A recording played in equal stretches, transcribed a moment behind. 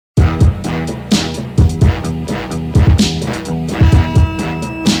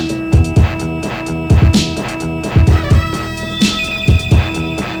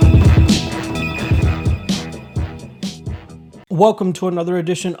Welcome to another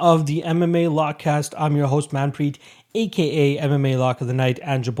edition of the MMA Lockcast. I'm your host, Manpreet, aka MMA Lock of the Night,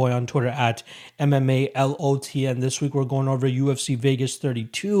 and your boy on Twitter at MMALOT. And this week we're going over UFC Vegas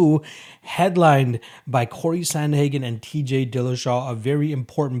 32, headlined by Corey Sandhagen and TJ Dillashaw, a very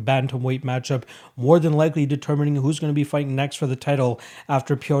important bantamweight matchup, more than likely determining who's going to be fighting next for the title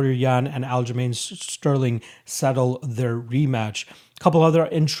after Petr Yan and Aljamain Sterling settle their rematch. Couple other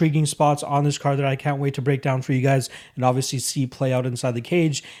intriguing spots on this card that I can't wait to break down for you guys and obviously see play out inside the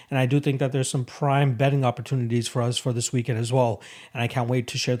cage. And I do think that there's some prime betting opportunities for us for this weekend as well. And I can't wait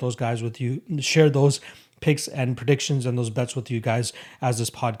to share those guys with you, share those picks and predictions and those bets with you guys as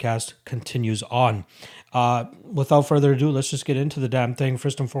this podcast continues on. Without further ado, let's just get into the damn thing.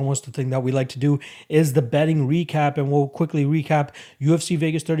 First and foremost, the thing that we like to do is the betting recap, and we'll quickly recap UFC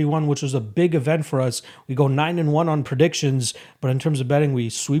Vegas 31, which was a big event for us. We go 9-1 on predictions, but in terms of betting, we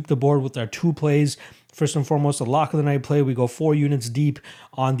sweep the board with our two plays. First and foremost, the lock of the night play. We go 4 units deep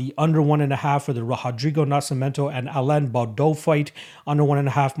on the under 1.5 for the Rodrigo Nascimento and Alain Baudot fight. Under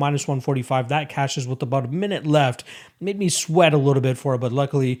 1.5, minus 145. That cashes with about a minute left. Made me sweat a little bit for it, but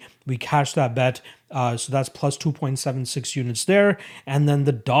luckily we cashed that bet. So that's plus 2.76 units there. And then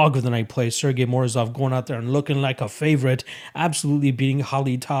the dog of the night play, Sergey Morozov, going out there and looking like a favorite, absolutely beating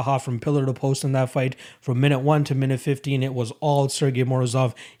Khalid Taha from pillar to post in that fight. From minute 1 to minute 15, it was all Sergey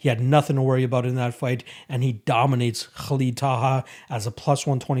Morozov. He had nothing to worry about in that fight, and he dominates Khalid Taha as a plus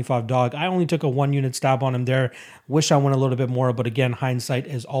 125 dog. I only took a 1 unit stab on him there. Wish I went a little bit more, but again, hindsight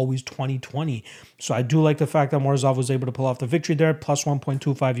is always 20/20. So I do like the fact that Morozov was able to pull off the victory there, plus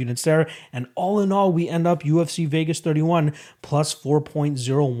 1.25 units there. And all in all, we end up UFC Vegas 31 plus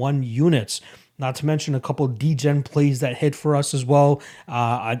 4.01 units. Not to mention a couple of D-Gen plays that hit for us as well.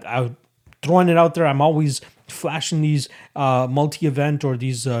 I throwing it out there, I'm always flashing these multi-event or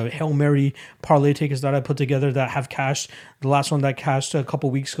these Hail Mary parlay tickets that I put together that have cashed. The last one that cashed a couple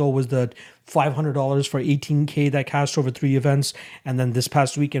weeks ago was the $500 for 18K that cashed over 3 events. And then this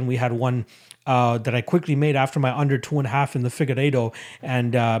past weekend, we had one that I quickly made after my under 2.5 in the Figueiredo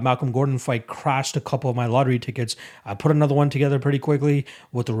and Malcolm Gordon fight crashed a couple of my lottery tickets. I put another one together pretty quickly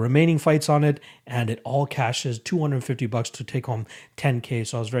with the remaining fights on it, and it all cashes $250 to take home 10K.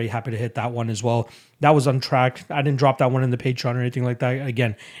 So I was very happy to hit that one as well. That was untracked. I didn't drop that one in the Patreon or anything like that.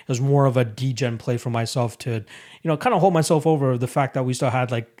 Again, it was more of a D-Gen play for myself to, kind of hold myself over the fact that we still had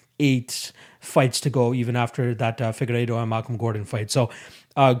like 8 fights to go even after that Figueiredo and Malcolm Gordon fight. So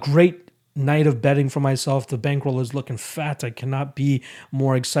great night of betting for myself. The bankroll is looking fat. I cannot be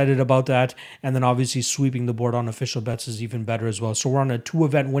more excited about that. And then obviously sweeping the board on official bets is even better as well. So we're on a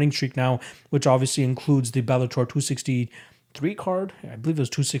 2-event winning streak now, which obviously includes the Bellator 263 card. I believe it was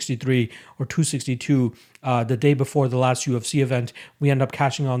 263 or 262 the day before the last UFC event. We end up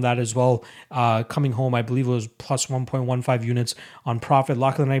cashing on that as well. Coming home, I believe it was plus 1.15 units on profit.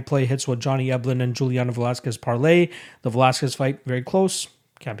 Lock of the night play hits with Johnny Eblin and Juliana Velasquez parlay. The Velasquez fight, very close.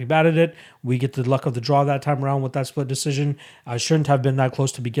 Can't be bad at it. We get the luck of the draw that time around with that split decision. I shouldn't have been that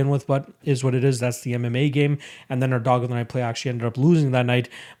close to begin with, but is what it is. That's the MMA game. And then our dog of the night play actually ended up losing that night,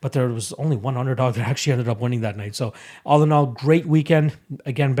 but there was only one underdog that actually ended up winning that night. So all in all, great weekend.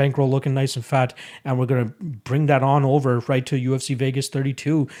 Again, bankroll looking nice and fat, and we're going to bring that on over right to UFC Vegas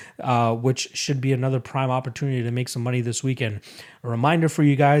 32, which should be another prime opportunity to make some money this weekend. A reminder for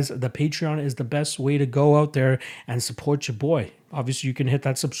you guys, the Patreon is the best way to go out there and support your boy. Obviously, you can hit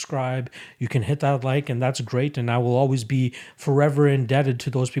that subscribe, you can hit that like, and that's great. And I will always be forever indebted to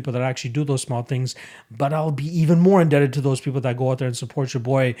those people that actually do those small things. But I'll be even more indebted to those people that go out there and support your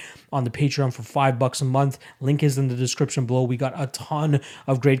boy on the Patreon for $5 a month. Link is in the description below. We got a ton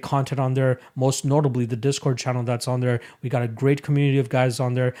of great content on there, most notably the Discord channel that's on there. We got a great community of guys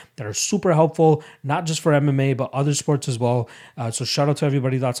on there that are super helpful, not just for MMA, but other sports as well. So shout out to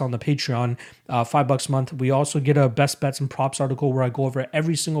everybody that's on the Patreon. $5 a month. We also get a best bets and props article where I go over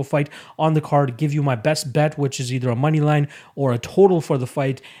every single fight on the card, give you my best bet, which is either a money line or a total for the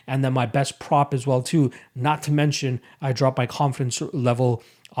fight, and then my best prop as well too. Not to mention, I drop my confidence level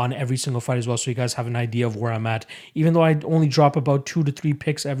on every single fight as well, so you guys have an idea of where I'm at. Even though I only drop about 2 to 3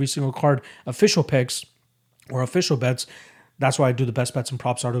 picks every single card, official picks or official bets, that's why I do the best bets and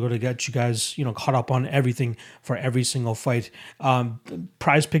props article to get you guys, caught up on everything for every single fight.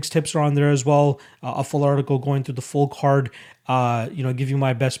 Prize picks tips are on there as well. A full article going through the full card. Give you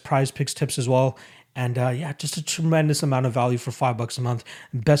my best prize picks tips as well. And just a tremendous amount of value for $5 a month.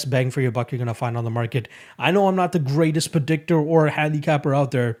 Best bang for your buck you're going to find on the market. I know I'm not the greatest predictor or handicapper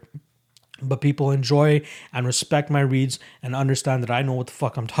out there, but people enjoy and respect my reads and understand that I know what the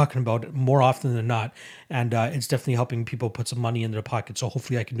fuck I'm talking about more often than not. and it's definitely helping people put some money in their pocket. So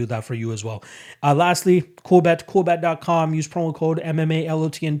hopefully I can do that for you as well. Lastly, coolbet.com. Use promo code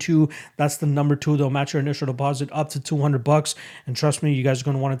MMALOTN2. That's the number 2. They'll match your initial deposit up to $200. And trust me, you guys are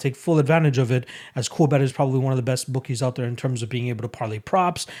going to want to take full advantage of it, as Coolbet is probably one of the best bookies out there in terms of being able to parlay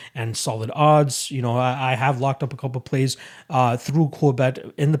props and solid odds. I have locked up a couple plays through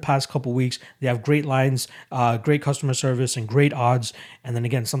Coolbet in the past couple weeks. They have great lines, great customer service, and great odds. And then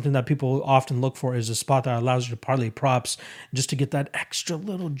again, something that people often look for is a spot that allows you to parlay props just to get that extra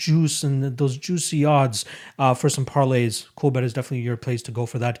little juice and those juicy odds for some parlays. Coolbet is definitely your place to go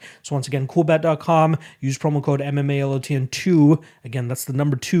for that. So once again, coolbet.com. Use promo code MMALOTN2. Again, that's the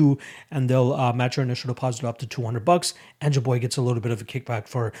number 2, and they'll match your initial deposit up to $200. And your boy gets a little bit of a kickback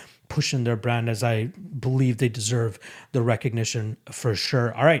for pushing their brand, as I believe they deserve the recognition for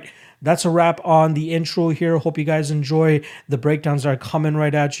sure. All right, that's a wrap on the intro here. Hope you guys enjoy the breakdowns that are coming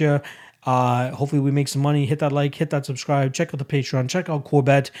right at you. Hopefully we make some money. Hit that like, hit that subscribe, check out the Patreon, check out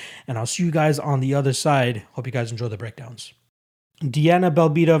Coolbet, and I'll see you guys on the other side. Hope you guys enjoy the breakdowns. Diana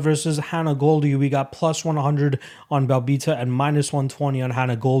Belbita versus Hannah Goldie. We got plus 100 on Belbita and minus 120 on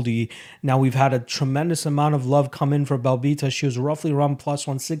Hannah Goldie. Now, we've had a tremendous amount of love come in for Belbita. She was roughly around plus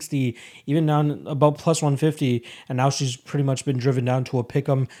 160, even down about plus 150, and now she's pretty much been driven down to a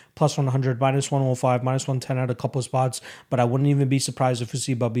pick'em, plus 100, minus 105, minus 110 at a couple spots, but I wouldn't even be surprised if we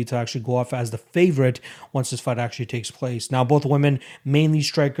see Belbita actually go off as the favorite once this fight actually takes place. Now, both women, mainly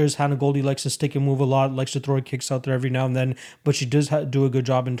strikers. Hannah Goldie likes to stick and move a lot, likes to throw kicks out there every now and then, but she does do a good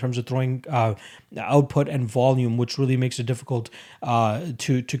job in terms of throwing output and volume, which really makes it difficult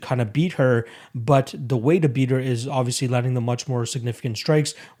to kind of beat her. But the way to beat her is obviously landing the much more significant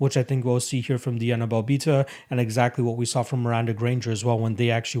strikes, which I think we'll see here from Diana Belbita, and exactly what we saw from Miranda Granger as well when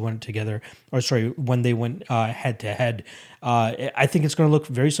they actually went together, when they went head to head. I think it's going to look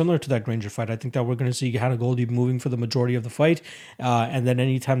very similar to that Granger fight. I think that we're going to see Hannah Goldie moving for the majority of the fight, and then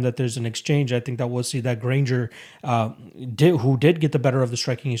anytime that there's an exchange, I think that we'll see that Granger, who did get the better of the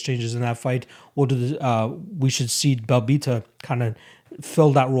striking exchanges in that fight, we should see Belbita kind of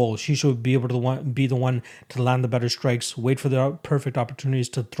fill that role. She should be able to be the one to land the better strikes, wait for the perfect opportunities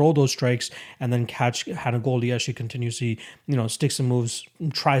to throw those strikes, and then catch Hannah Goldie as she continuously, sticks and moves,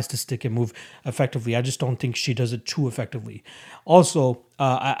 tries to stick and move effectively. I just don't think she does it too effectively. Also,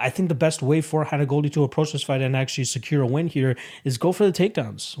 I think the best way for Hannah Goldie to approach this fight and actually secure a win here is go for the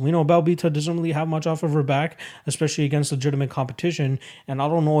takedowns. We know Belbita doesn't really have much off of her back, especially against legitimate competition, and I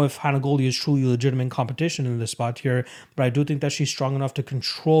don't know if Hannah Goldie is truly legitimate competition in this spot here, but I do think that she's strong enough to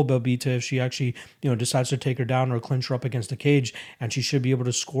control Belbita if she actually, decides to take her down or clinch her up against the cage, and she should be able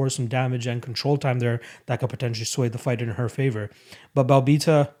to score some damage and control time there that could potentially sway the fight in her favor. But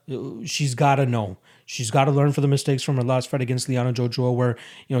Belbita, she's got to know. She's got to learn from the mistakes from her last fight against Liana Jojua, where,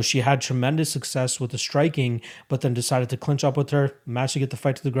 she had tremendous success with the striking, but then decided to clinch up with her, managed to get the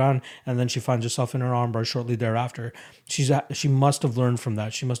fight to the ground, and then she finds herself in her armbar shortly thereafter. She must have learned from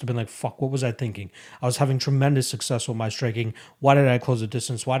that. She must have been like, fuck, what was I thinking? I was having tremendous success with my striking. Why did I close the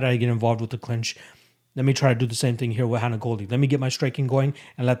distance? Why did I get involved with the clinch? Let me try to do the same thing here with Hannah Goldie. Let me get my striking going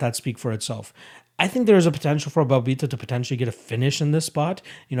and let that speak for itself. I think there is a potential for Belbita to potentially get a finish in this spot.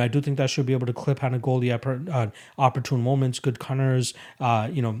 I do think that she'll be able to clip Hannah Goldie at opportune moments, good counters,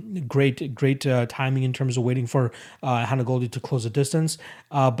 great timing in terms of waiting for Hannah Goldie to close the distance.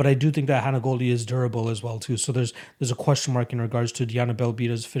 But I do think that Hannah Goldie is durable as well too. So there's a question mark in regards to Diana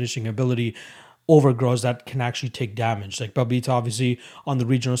Belbita's finishing ability over girls that can actually take damage. Like Belbita, obviously, on the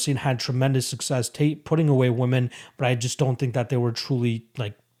regional scene had tremendous success putting away women, but I just don't think that they were truly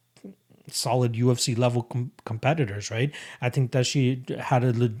solid UFC level competitors, right? I think that she had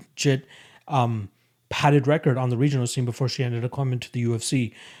a legit padded record on the regional scene before she ended up coming to the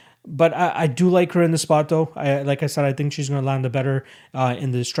UFC. But I do like her in the spot, though. Like I said, I think she's going to land the better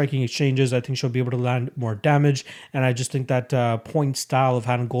in the striking exchanges. I think she'll be able to land more damage. And I just think that point style of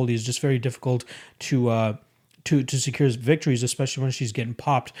Hannah Goldie is just very difficult to secure victories, especially when she's getting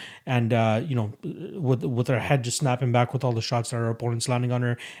popped and with her head just snapping back with all the shots that her opponent's landing on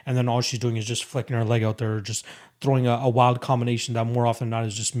her, and then all she's doing is just flicking her leg out there, or just throwing a wild combination that more often than not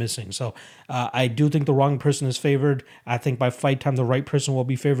is just missing. So I do think the wrong person is favored. I think by fight time the right person will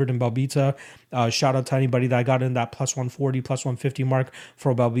be favored in Belbita. Shout out to anybody that got in that plus 140, plus 150 mark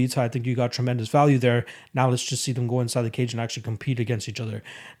for Belbita. I think you got tremendous value there. Now let's just see them go inside the cage and actually compete against each other.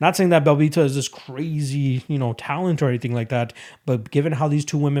 Not saying that Belbita is this crazy, talent or anything like that, but given how these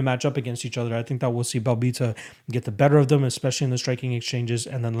two women match up against each other, I think that we'll see Belbita get the better of them, especially in the striking exchanges,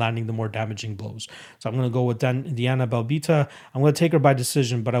 and then landing the more damaging blows. So I'm going to go with Diana Belbita. I'm going to take her by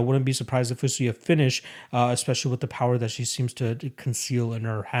decision, but I wouldn't be surprised if we see a finish, especially with the power that she seems to conceal in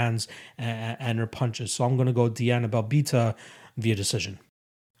her hands and her punches. So I'm going to go Diana Belbita via decision.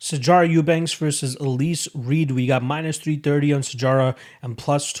 Sijara Eubanks versus Elise Reed. We got minus 330 on Sijara and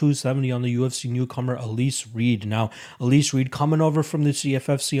plus 270 on the UFC newcomer Elise Reed. Now, Elise Reed coming over from the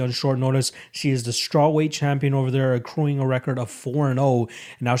CFFC on short notice. She is the strawweight champion over there, accruing a record of 4-0.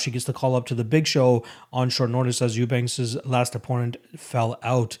 And now she gets to call up to the big show on short notice as Eubanks' last opponent fell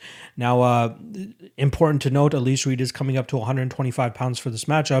out. Now, important to note, Elise Reed is coming up to 125 pounds for this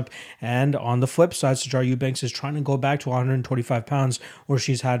matchup. And on the flip side, Sijara Eubanks is trying to go back to 125 pounds where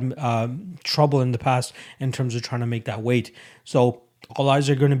she's had trouble in the past in terms of trying to make that weight. So all eyes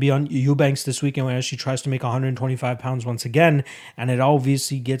are going to be on Eubanks this weekend as she tries to make 125 pounds once again, and it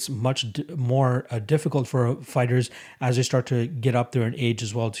obviously gets much more difficult for fighters as they start to get up there in age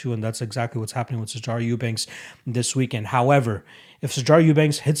as well too, and that's exactly what's happening with Sijara Eubanks this weekend. However, if Sijara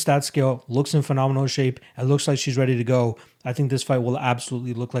Eubanks hits that scale, looks in phenomenal shape, and looks like she's ready to go, I think this fight will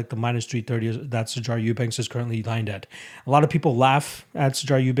absolutely look like the minus 330 that Sijara Eubanks is currently lined at. A lot of people laugh at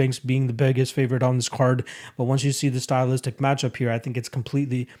Sijara Eubanks being the biggest favorite on this card, but once you see the stylistic matchup here, I think it's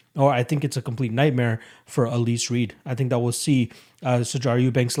a complete nightmare for Elise Reed. I think that we'll see Sijara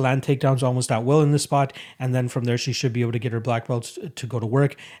Eubanks land takedowns almost at will in this spot, and then from there she should be able to get her black belt to go to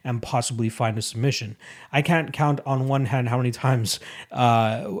work and possibly find a submission. I can't count on one hand how many times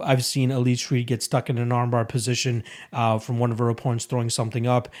I've seen Elise Reed get stuck in an armbar position from one of her opponents throwing something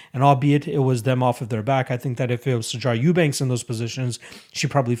up, and albeit it was them off of their back, I think that if it was Sijara Eubanks in those positions, she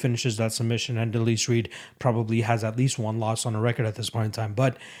probably finishes that submission, and Elise Reed probably has at least one loss on her record at this point in time.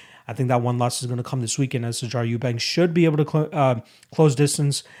 But I think that one loss is going to come this weekend as Sijara Eubanks should be able to close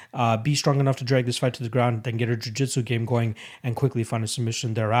distance, be strong enough to drag this fight to the ground, then get her jiu-jitsu game going and quickly find a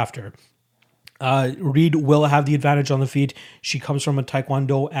submission thereafter. Reed will have the advantage on the feet. She comes from a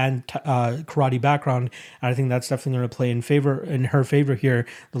taekwondo and karate background, and I think that's definitely going to play in her favor here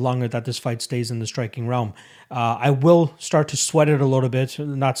the longer that this fight stays in the striking realm. I will start to sweat it a little bit.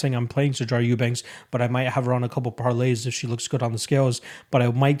 I'm not saying I'm playing Sijara Eubanks, but I might have her on a couple parlays if she looks good on the scales. But I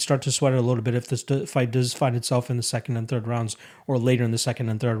might start to sweat it a little bit if this fight does find itself in the second and third rounds or later in the second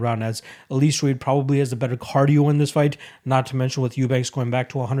and third round, as Elise Reed probably has the better cardio in this fight, not to mention with Eubanks going back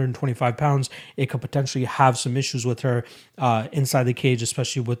to 125 pounds, it could potentially have some issues with her inside the cage,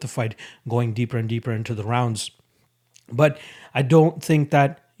 especially with the fight going deeper and deeper into the rounds. But I don't think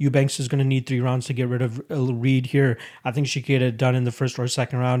that Eubanks is going to need 3 rounds to get rid of Reed here. I think she could get it done in the first or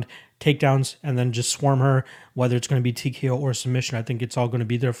second round, takedowns, and then just swarm her, whether it's going to be TKO or submission. I think it's all going to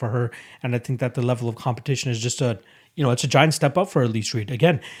be there for her, and I think that the level of competition is just it's a giant step up for Elise Reed.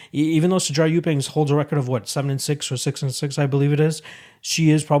 Again, even though Sijara Eubanks holds a record of 7-6 or 6-6, I believe it is, she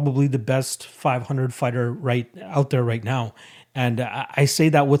is probably the best 500 fighter right out there right now. And I say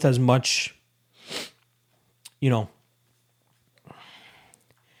that with as much,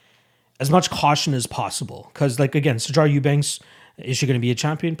 as much caution as possible. Because, again, Sijara Eubanks, is she going to be a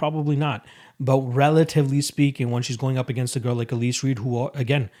champion? Probably not. But relatively speaking, when she's going up against a girl like Elise Reed, who,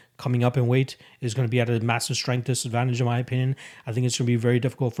 again, coming up in weight, is going to be at a massive strength disadvantage, in my opinion, I think it's going to be very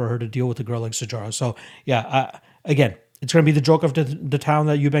difficult for her to deal with a girl like Sijara. So, yeah, again, it's going to be the joke of the town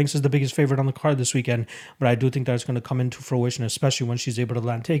that Eubanks is the biggest favorite on the card this weekend, but I do think that it's going to come into fruition, especially when she's able to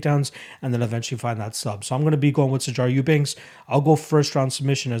land takedowns and then eventually find that sub. So I'm going to be going with Sijara Eubanks. I'll go first round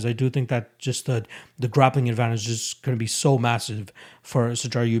submission, as I do think that just the grappling advantage is going to be so massive for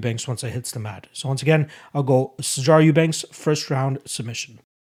Sijara Eubanks once it hits the mat. So once again, I'll go Sijara Eubanks, first round submission.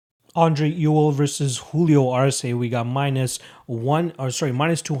 Andre Ewell versus Julio Arce. We got minus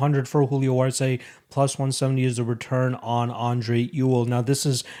 200 for Julio Arce. Plus 170 is the return on Andre Ewell. Now, this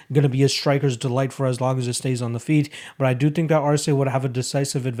is going to be a striker's delight for as long as it stays on the feet, but I do think that Arce would have a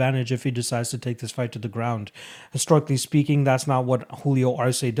decisive advantage if he decides to take this fight to the ground. Historically speaking, that's not what Julio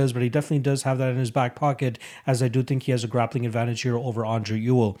Arce does, but he definitely does have that in his back pocket, as I do think he has a grappling advantage here over Andre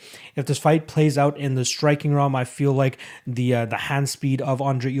Ewell. If this fight plays out in the striking realm, I feel like the hand speed of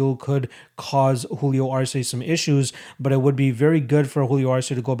Andre Ewell could cause Julio Arce some issues, but it would be very good for Julio Arce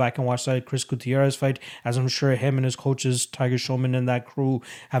to go back and watch that Chris Gutierrez fight, as I'm sure him and his coaches, Tiger Showman and that crew,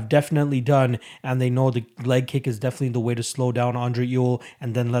 have definitely done, and they know the leg kick is definitely the way to slow down Andre Ewell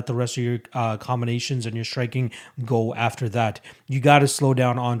and then let the rest of your combinations and your striking go after that. You got to slow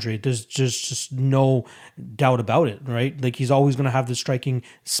down Andre. There's just no doubt about it, right? He's always going to have the striking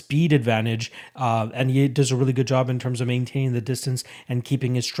speed advantage, and he does a really good job in terms of maintaining the distance and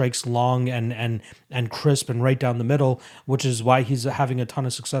keeping his strikes long and crisp and right down the middle, which is why he's having a ton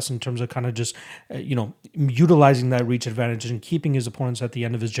of success in terms of kind of just utilizing that reach advantage and keeping his opponents at the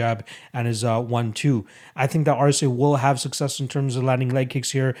end of his jab and his 1-2. I think that Arce will have success in terms of landing leg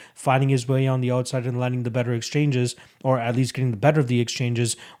kicks here, finding his way on the outside and landing the better exchanges, or at least getting the better of the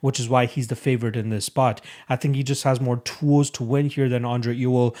exchanges, which is why he's the favorite in this spot. I think he just has more tools to win here than Andre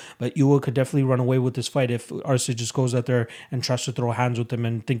Ewell, but Ewell could definitely run away with this fight if Arce just goes out there and tries to throw hands with him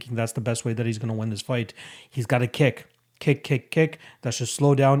and thinking that's the best way that he's going to win this fight. He's got to kick. Kick. That should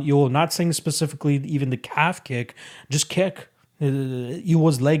slow down Ewell. Not saying specifically even the calf kick, just kick.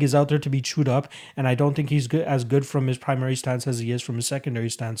 Ewell's leg is out there to be chewed up, and I don't think he's as good from his primary stance as he is from his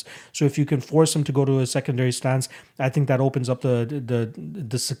secondary stance. So if you can force him to go to a secondary stance, I think that opens up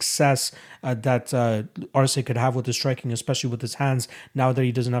the success that Arce could have with his striking, especially with his hands. Now that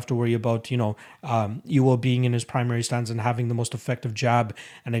he doesn't have to worry about Ewell being in his primary stance and having the most effective jab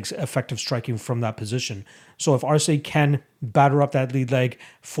and effective striking from that position. So if Arce can batter up that lead leg,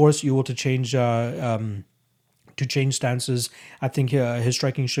 force Ewell to change stances, I think his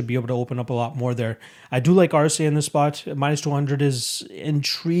striking should be able to open up a lot more there. I do like Arce in this spot. Minus 200 is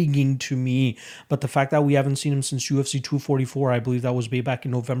intriguing to me, but the fact that we haven't seen him since UFC 244, I believe that was way back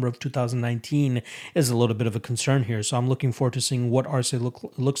in November of 2019, is a little bit of a concern here. So I'm looking forward to seeing what Arce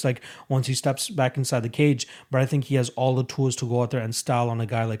looks like once he steps back inside the cage, but I think he has all the tools to go out there and style on a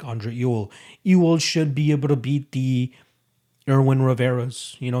guy like Andre Ewell. Ewell should be able to beat the Irwin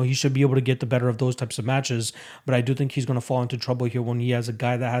Rivera's. He should be able to get the better of those types of matches, but I do think he's going to fall into trouble here when he has a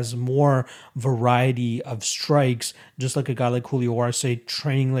guy that has more variety of strikes, just like a guy like Julio Arce,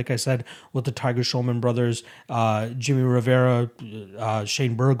 training, like I said, with the Tiger Showman brothers, Jimmy Rivera,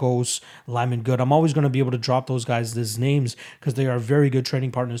 Shane Burgos, Lyman Good. I'm always going to be able to drop those guys' names because they are very good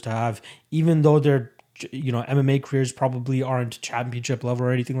training partners to have, even though they're, MMA careers probably aren't championship level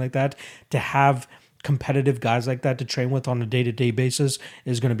or anything like that. To have competitive guys like that to train with on a day-to-day basis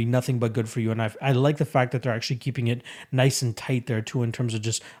is going to be nothing but good for you. And I like the fact that they're actually keeping it nice and tight there too, in terms of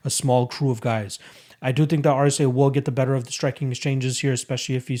just a small crew of guys. I do think that Arce will get the better of the striking exchanges here,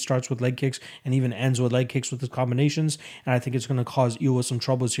 especially if he starts with leg kicks and even ends with leg kicks with his combinations. And I think it's going to cause Ewell some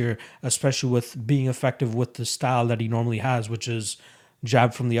troubles here, especially with being effective with the style that he normally has, which is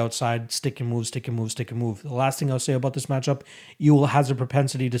jab from the outside, stick and move. The last thing I'll say about this matchup, Ewell has a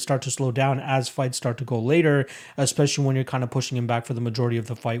propensity to start to slow down as fights start to go later, especially when you're kind of pushing him back for the majority of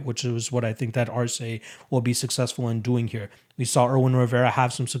the fight, which is what I think that Arce will be successful in doing here. We saw Irwin Rivera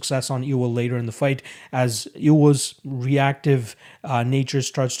have some success on Ewell later in the fight as Ewell's reactive nature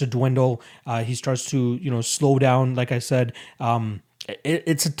starts to dwindle. He starts to, slow down. Like I said,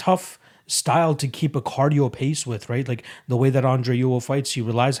 it's a tough style to keep a cardio pace with, right? Like the way that Andre Ewell fights, he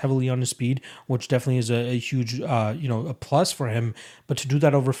relies heavily on his speed, which definitely is a huge, a plus for him. But to do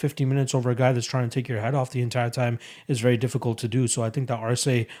that over 50 minutes over a guy that's trying to take your head off the entire time is very difficult to do. So I think that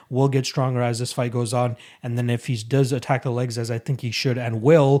Arce will get stronger as this fight goes on. And then if he does attack the legs, as I think he should and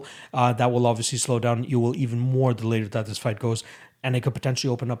will, that will obviously slow down Ewell even more the later that this fight goes. And it could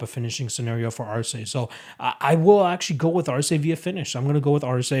potentially open up a finishing scenario for Arce. So I will actually go with Arce via finish. I'm going to go with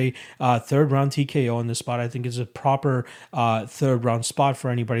Arce third round TKO in this spot. I think it's a proper third round spot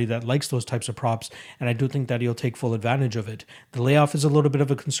for anybody that likes those types of props. And I do think that he'll take full advantage of it. The layoff is a little bit of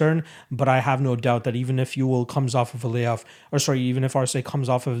a concern, but I have no doubt that even if Ewell comes off of a layoff, even if Arce comes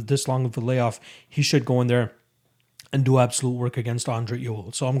off of this long of a layoff, he should go in there and do absolute work against Andre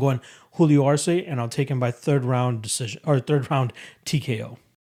Ewell. So I'm going Julio Arce, and I'll take him by third round TKO.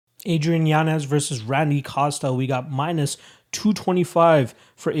 Adrian Yanez versus Randy Costa. We got minus 225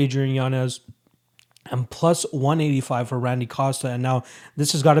 for Adrian Yanez and plus 185 for Randy Costa. And now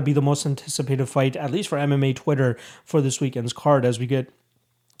this has got to be the most anticipated fight, at least for MMA Twitter, for this weekend's card, as we get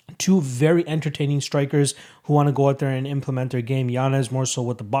two very entertaining strikers who want to go out there and implement their game. Yanez more so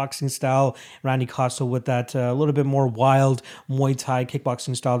with the boxing style, Randy Costa with that a little bit more wild Muay Thai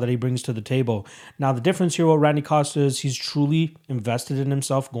kickboxing style that he brings to the table. Now the difference here with Randy Costa is he's truly invested in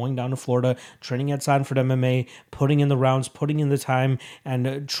himself, going down to Florida, training at Sanford MMA, putting in the rounds, putting in the time,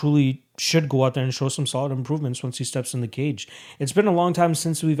 and truly should go out there and show some solid improvements once he steps in the cage. It's been a long time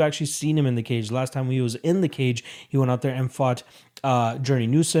since we've actually seen him in the cage. Last time he was in the cage, he went out there and fought Journey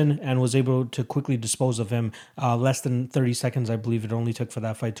Newson and was able to quickly dispose of him. Less than 30 seconds, I believe it only took for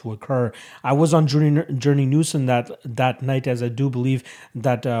that fight to occur. I was on Journey Newson that night, as I do believe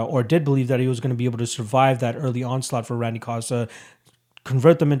that, or did believe that he was going to be able to survive that early onslaught for Randy Costa.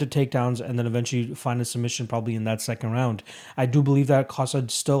 convert them into takedowns, and then eventually find a submission probably in that second round. I do believe that Costa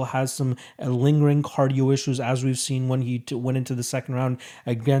still has some lingering cardio issues, as we've seen when he went into the second round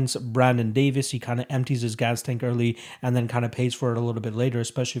against Brandon Davis. He kind of empties his gas tank early and then kind of pays for it a little bit later,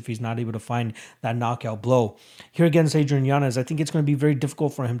 especially if he's not able to find that knockout blow. Here against Adrian Yanez, I think it's going to be very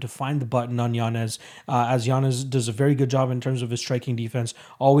difficult for him to find the button on Yanez, as Yanez does a very good job in terms of his striking defense,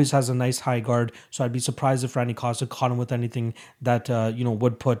 always has a nice high guard, so I'd be surprised if Randy Costa caught him with anything that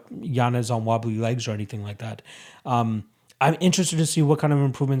would put Yanez on wobbly legs or anything like that. I'm interested to see what kind of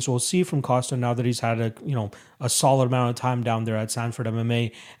improvements we'll see from Costa now that he's had a solid amount of time down there at Sanford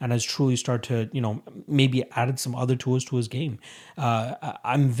MMA and has truly started to maybe added some other tools to his game.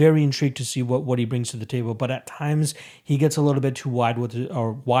 I'm very intrigued to see what he brings to the table, but at times he gets a little bit too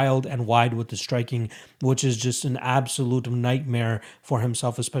wild and wide with the striking, which is just an absolute nightmare for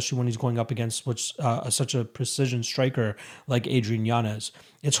himself, especially when he's going up against such a precision striker like Adrian Yanez.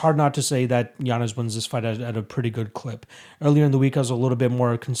 It's hard not to say that Yanez wins this fight at a pretty good clip. Earlier in the week, I was a little bit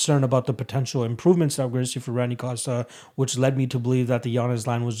more concerned about the potential improvements that we're going to see for Randy Costa, which led me to believe that the Yanez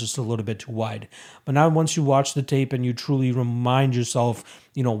line was just a little bit too wide. But now once you watch the tape and you truly remind yourself,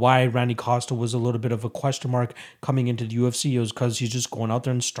 why Randy Costa was a little bit of a question mark coming into the UFC, it was because he's just going out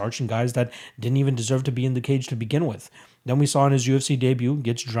there and starching guys that didn't even deserve to be in the cage to begin with. Then we saw in his UFC debut,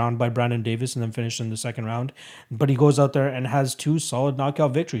 gets drowned by Brandon Davis and then finished in the second round. But he goes out there and has two solid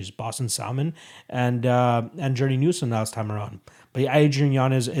knockout victories, Boston Salmon and Journey Newsom last time around. But Adrian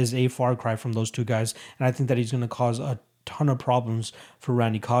Yanez is a far cry from those two guys, and I think that he's going to cause a ton of problems for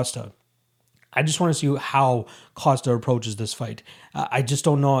Randy Costa. I just want to see how Costa approaches this fight. I just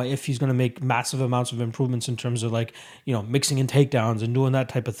don't know if he's going to make massive amounts of improvements in terms of mixing in takedowns and doing that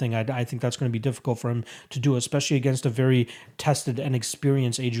type of thing. I think that's going to be difficult for him to do, especially against a very tested and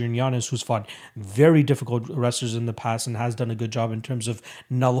experienced Adrian Yanez, who's fought very difficult wrestlers in the past and has done a good job in terms of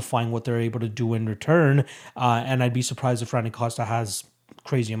nullifying what they're able to do in return. And I'd be surprised if Randy Costa has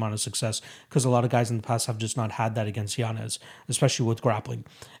crazy amount of success, because a lot of guys in the past have just not had that against Yanez, especially with grappling.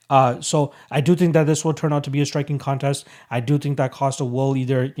 So I do think that this will turn out to be a striking contest. I do think that Costa will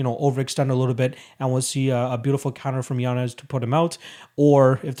either, overextend a little bit and we'll see a beautiful counter from Yanez to put him out,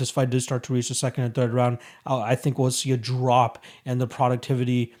 or if this fight does start to reach the second and third round, I think we'll see a drop in the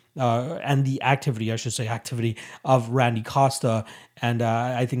productivity and the activity of Randy Costa. And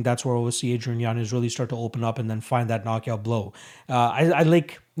I think that's where we'll see Adrian Yanez really start to open up and then find that knockout blow. I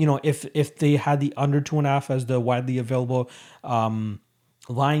like, if they had the under 2.5 as the widely available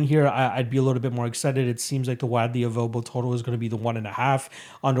line here, I'd be a little bit more excited. It seems like the widely available total is going to be the 1.5.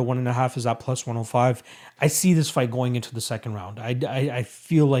 Under 1.5 is at plus 105. I see this fight going into the second round. I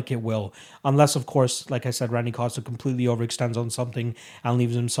feel like it will, unless, of course, like I said, Randy Costa completely overextends on something and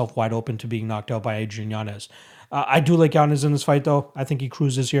leaves himself wide open to being knocked out by Adrian Yanez. I do like Yanez in this fight, though. I think he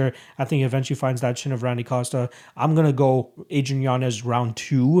cruises here. I think he eventually finds that chin of Randy Costa. I'm going to go Adrian Yanez round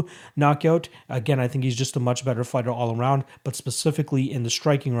 2 knockout. Again, I think he's just a much better fighter all around, but specifically in the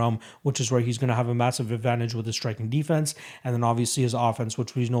striking realm, which is where he's going to have a massive advantage with his striking defense, and then obviously his offense,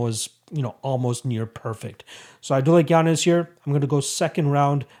 which we know is almost near perfect. So I do like Yanez here. I'm going to go second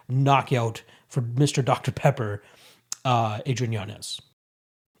round knockout for Mr. Dr. Pepper, Adrian Yanez.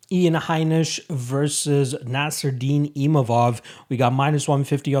 Ian Heinisch versus Nasruddin Imavov. We got minus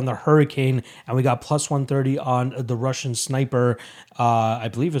 150 on the Hurricane, and we got plus 130 on the Russian Sniper. I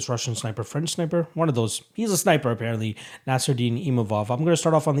believe it's Russian Sniper, French Sniper, one of those. He's a sniper, apparently, Nasruddin Imavov. I'm going to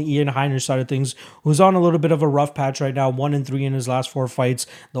start off on the Ian Heinisch side of things, who's on a little bit of a rough patch right now, 1-3 in his last 4 fights,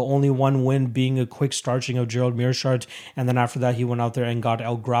 the only one win being a quick starching of Gerald Meerschaert, and then after that, he went out there and got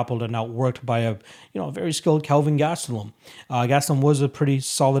out-grappled and outworked by a very skilled Kelvin Gastelum. Gastelum was a pretty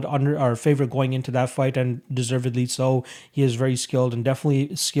solid favorite going into that fight, and deservedly so. He is very skilled and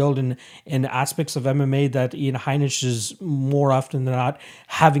definitely skilled in aspects of MMA that Ian Heinisch is more often than not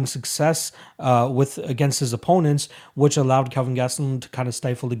having success with against his opponents, which allowed Kelvin Gastelum to kind of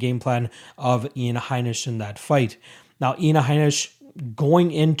stifle the game plan of Ian Heinisch in that fight. Now, Ian Heinisch,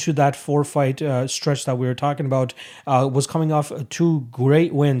 going into that 4-fight stretch that we were talking about, was coming off 2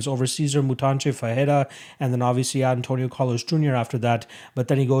 great wins over Cesar Mutanche Fajeda and then obviously Antonio Carlos Jr. after that. But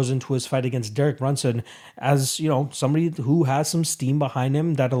then he goes into his fight against Derek Brunson as, somebody who has some steam behind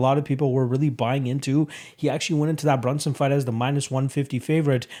him that a lot of people were really buying into. He actually went into that Brunson fight as the minus 150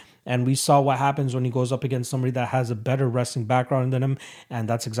 favorite. And we saw what happens when he goes up against somebody that has a better wrestling background than him. And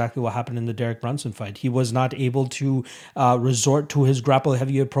that's exactly what happened in the Derek Brunson fight. He was not able to resort to his grapple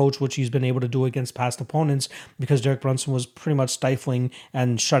heavy approach, which he's been able to do against past opponents, because Derek Brunson was pretty much stifling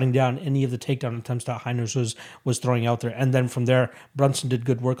and shutting down any of the takedown attempts that Heinisch was throwing out there. And then from there, Brunson did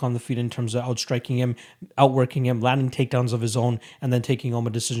good work on the feet in terms of outstriking him, outworking him, landing takedowns of his own, and then taking home a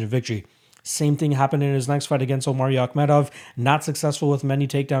decision victory. Same thing happened in his next fight against Omari Akhmedov. Not successful with many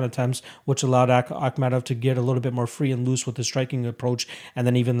takedown attempts, which allowed Akhmedov to get a little bit more free and loose with his striking approach, and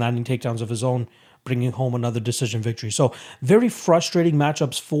then even landing takedowns of his own, bringing home another decision victory. So very frustrating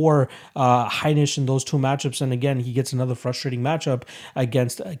matchups for Heinisch in those two matchups. And again, he gets another frustrating matchup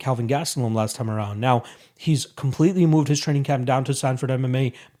against Calvin Gastelum last time around. Now, he's completely moved his training camp down to Sanford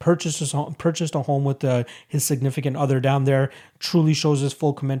MMA, purchased a home with his significant other down there, truly shows his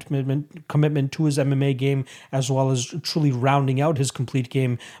full commitment to his MMA game, as well as truly rounding out his complete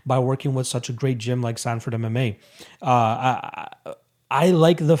game by working with such a great gym like Sanford MMA. I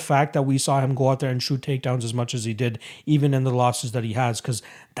like the fact that we saw him go out there and shoot takedowns as much as he did, even in the losses that he has, because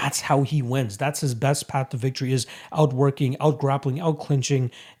that's how he wins. That's his best path to victory, is outworking, outgrappling,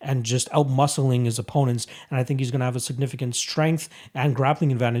 outclinching, and just outmuscling his opponents. And I think he's going to have a significant strength and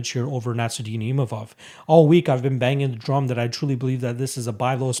grappling advantage here over Nassourdine Imavov. All week, I've been banging the drum that I truly believe that this is a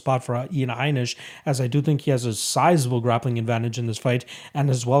buy low spot for Ian Heinisch, as I do think he has a sizable grappling advantage in this fight, and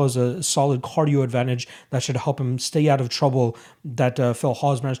as well as a solid cardio advantage that should help him stay out of trouble that Phil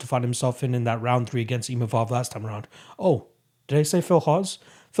Hawes managed to find himself in that round 3 against Imavov last time around. Oh, did I say Phil Hawes?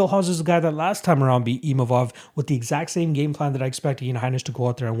 Phil Hawes is the guy that last time around beat Imavov with the exact same game plan that I expect Ian Heinisch to go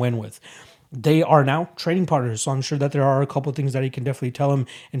out there and win with. They are now training partners, so I'm sure that there are a couple of things that he can definitely tell him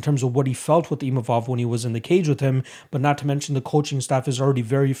in terms of what he felt with Imavov when he was in the cage with him, but not to mention the coaching staff is already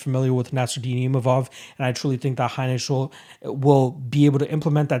very familiar with Nassourdine Imavov, and I truly think that Heinisch will be able to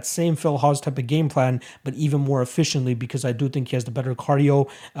implement that same Phil Hawes type of game plan, but even more efficiently, because I do think he has the better cardio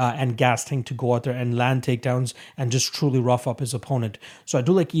and gas tank to go out there and land takedowns and just truly rough up his opponent. So I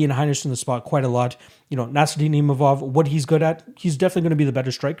do like Ian Heinisch in the spot quite a lot. You know, Nassourdine Imavov, what he's good at, he's definitely going to be the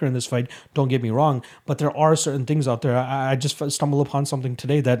better striker in this fight. Don't get me wrong, but there are certain things out there. I just stumbled upon something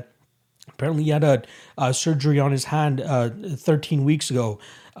today that apparently he had a surgery on his hand 13 weeks ago.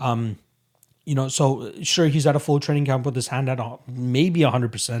 So sure, he's at a full training camp with his hand at maybe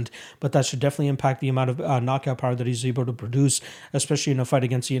 100%, but that should definitely impact the amount of knockout power that he's able to produce, especially in a fight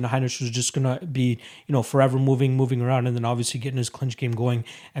against Ian Heinisch, who's just going to be, forever moving around, and then obviously getting his clinch game going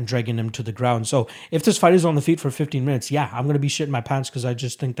and dragging him to the ground. So if this fight is on the feet for 15 minutes, yeah, I'm going to be shitting my pants, because I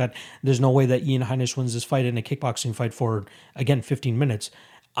just think that there's no way that Ian Heinisch wins this fight in a kickboxing fight for, again, 15 minutes.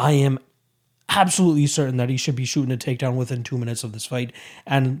 I am absolutely certain that he should be shooting a takedown within 2 minutes of this fight,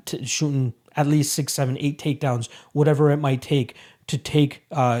 and shooting at least 6, 7, 8 takedowns, whatever it might take, to take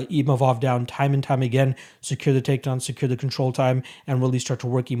Imavov down time and time again, secure the takedown, secure the control time, and really start to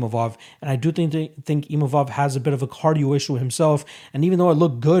work Imavov. And I do think Imavov has a bit of a cardio issue himself. And even though it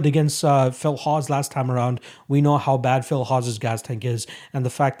looked good against Phil Hawes last time around, we know how bad Phil Hawes' gas tank is. And the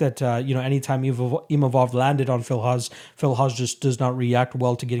fact that, anytime Imavov landed on Phil Hawes just does not react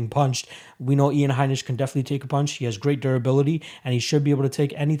well to getting punched. We know Ian Heinisch can definitely take a punch. He has great durability, and he should be able to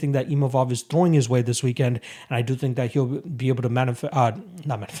take anything that Imavov is throwing his way this weekend. And I do think that he'll be able to not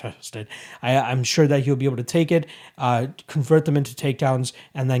manifest it. I'm sure that he'll be able to take it, convert them into takedowns,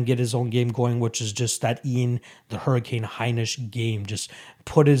 and then get his own game going, which is just that Ian the Hurricane Heinisch game. Just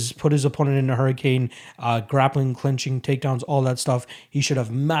put his opponent in a hurricane, grappling, clinching, takedowns, all that stuff. He should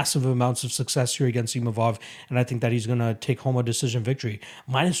have massive amounts of success here against Imavov, and I think that he's going to take home a decision victory.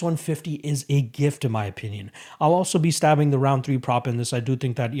 Minus 150 is a gift, in my opinion. I'll also be stabbing the round 3 prop in this. I do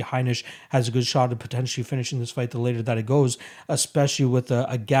think that Heinisch has a good shot at potentially finishing this fight the later that it goes, especially with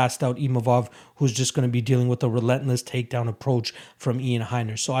a gassed out Imavov, who's just going to be dealing with a relentless takedown approach from Ian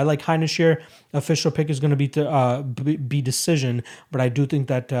Heinisch. So I like Heinisch here. Official pick is going to be decision, but I do think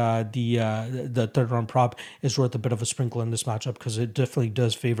that the third round prop is worth a bit of a sprinkle in this matchup, because it definitely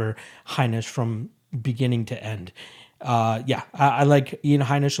does favor Heinisch from beginning to end. I like Ian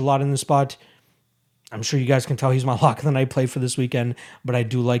Heinisch a lot in this spot. I'm sure you guys can tell he's my lock of the night play for this weekend, but I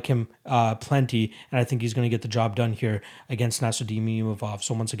do like him plenty, and I think he's going to get the job done here against Nassourdine Imavov.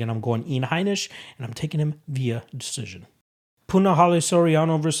 So once again, I'm going Ian Heinisch, and I'm taking him via decision. Punahele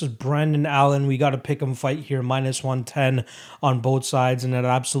Soriano versus Brendan Allen. We got to pick 'em fight here, minus 110 on both sides, and it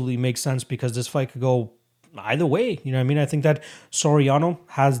absolutely makes sense, because this fight could go either way. You know what I mean? I think that Soriano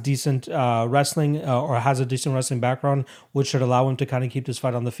has decent wrestling or has a decent wrestling background, which should allow him to kind of keep this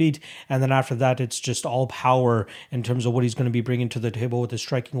fight on the feet. And then after that, it's just all power in terms of what he's going to be bringing to the table with his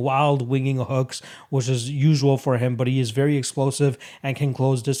striking wild winging hooks, which is usual for him, but he is very explosive and can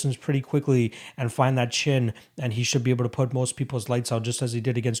close distance pretty quickly and find that chin. And he should be able to put most people's lights out just as he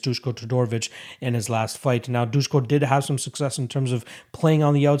did against Dushko Todorovic in his last fight. Now, Dushko did have some success in terms of playing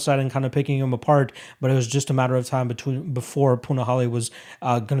on the outside and kind of picking him apart, but it was just a matter of time before Punahale was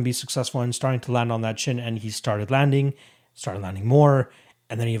going to be successful in starting to land on that chin, and he started landing more,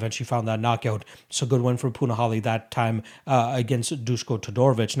 and then he eventually found that knockout. So good win for Punahale that time against Dushko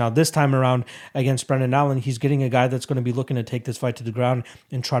Todorovic. Now this time around against Brendan Allen, he's getting a guy that's going to be looking to take this fight to the ground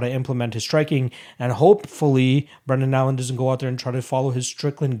and try to implement his striking. And hopefully Brendan Allen doesn't go out there and try to follow his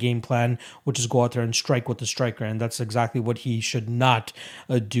Strickland game plan, which is go out there and strike with the striker. And that's exactly what he should not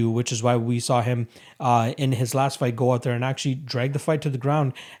do, which is why we saw him in his last fight go out there and actually drag the fight to the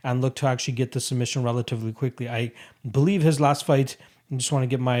ground and look to actually get the submission relatively quickly. I believe his last fight, I just want to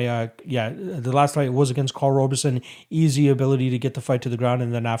get my, the last fight was against Carl Roberson. Easy ability to get the fight to the ground,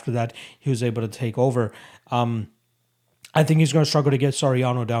 and then after that, he was able to take over. I think he's going to struggle to get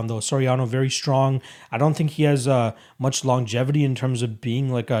Soriano down, though. Soriano, very strong. I don't think he has much longevity in terms of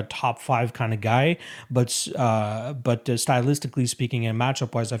being like a top 5 kind of guy, but stylistically speaking and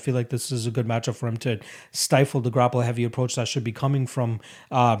matchup-wise, I feel like this is a good matchup for him to stifle the grapple-heavy approach that should be coming from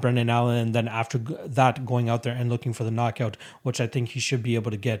Brendan Allen, and then after that, going out there and looking for the knockout, which I think he should be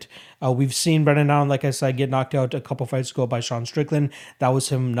able to get. We've seen Brendan Allen, like I said, get knocked out a couple fights ago by Sean Strickland. That was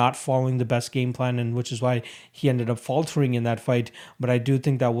him not following the best game plan, and which is why he ended up faltering in that fight, but I do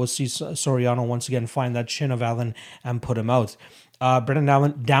think that we'll see Soriano once again find that chin of Allen and put him out. Brendan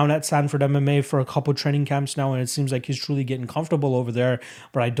Allen down at Sanford MMA for a couple training camps now, and it seems like he's truly getting comfortable over there,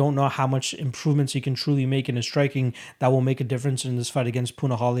 but I don't know how much improvements he can truly make in his striking that will make a difference in this fight against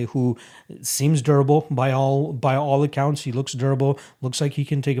Punahale, who seems durable by all accounts. He looks durable, looks like he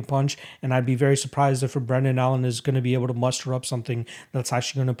can take a punch, and I'd be very surprised if Brendan Allen is going to be able to muster up something that's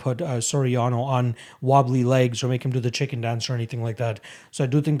actually going to put Soriano on wobbly legs or make him do the chicken dance or anything like that. So I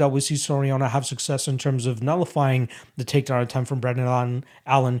do think that we see Soriano have success in terms of nullifying the takedown attempt from Brendan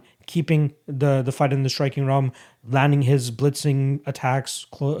Allen, keeping the fight in the striking realm, landing his blitzing attacks,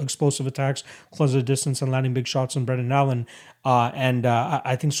 explosive attacks, close the distance, and landing big shots on Brendan Allen.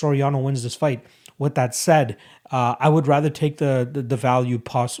 I think Soriano wins this fight. With that said, I would rather take the value,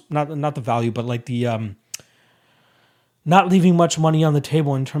 not the value, but like the not leaving much money on the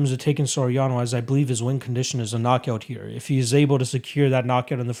table in terms of taking Soriano, as I believe his win condition is a knockout here. If he is able to secure that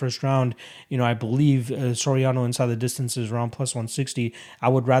knockout in the first round, I believe Soriano inside the distance is around plus 160. I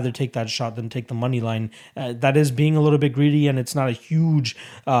would rather take that shot than take the money line. That is being a little bit greedy, and it's not a huge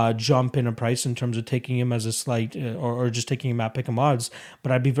jump in a price in terms of taking him as a slight or just taking him at pick 'em odds.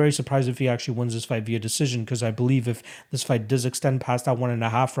 But I'd be very surprised if he actually wins this fight via decision, because I believe if this fight does extend past that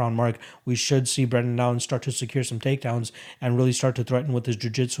 1.5 round mark, we should see Brendan Allen start to secure some takedowns and really start to threaten with his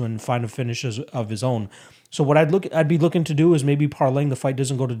jiu-jitsu and find a finish of his own. So what I'd be looking to do is maybe parlaying the fight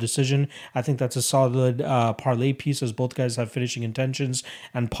doesn't go to decision. I think that's a solid parlay piece, as both guys have finishing intentions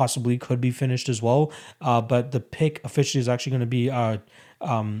and possibly could be finished as well. But the pick officially is actually going to be Punahale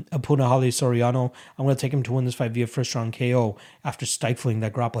Soriano. I'm going to take him to win this fight via first round KO after stifling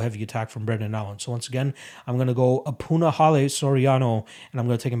that grapple heavy attack from Brendan Allen. So once again, I'm going to go Punahale Soriano, and I'm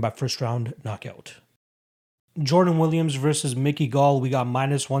going to take him by first round knockout. Jordan Williams versus Mickey Gall. We got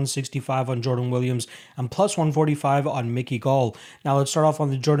minus 165 on Jordan Williams and plus 145 on Mickey Gall. Now let's start off on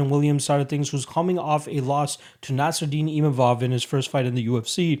the Jordan Williams side of things, who's coming off a loss to Nasruddin Imavov in his first fight in the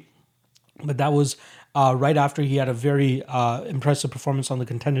UFC. But that was right after he had a very impressive performance on the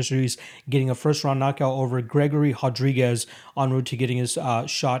Contender Series, getting a first-round knockout over Gregory Rodriguez en route to getting his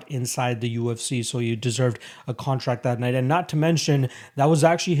shot inside the UFC. So he deserved a contract that night. And not to mention, that was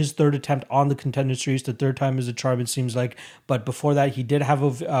actually his third attempt on the Contender Series. The third time is a charm, it seems like. But before that, he did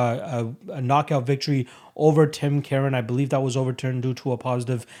have a knockout victory over Tim Karen. I believe that was overturned due to a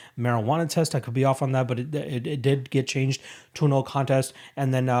positive marijuana test. I could be off on that, but it did get changed to a no contest.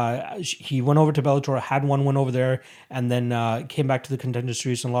 And then he went over to Bellator, had one win over there, and then came back to the Contender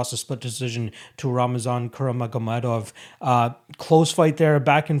Series and lost a split decision to Ramazan Kuramagomedov. Close fight there,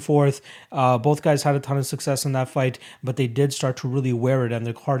 back and forth. Both guys had a ton of success in that fight, but they did start to really wear it, and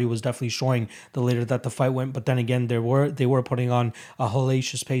their cardio was definitely showing the later that the fight went. But then again, they were putting on a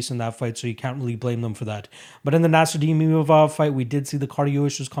hellacious pace in that fight, so you can't really blame them for that. But in the Nasruddin Imavov fight, we did see the cardio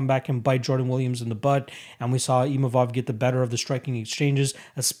issues come back and bite Jordan Williams in the butt, and we saw Imavov get the better of the striking exchanges,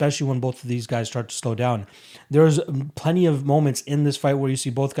 especially when both of these guys start to slow toe down. There's plenty of moments in this fight where you see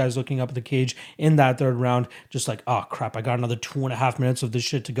both guys looking up at the cage in that third round, just like, oh crap, I got another 2.5 minutes of this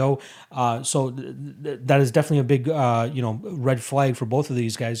shit to go. That is definitely a big, red flag for both of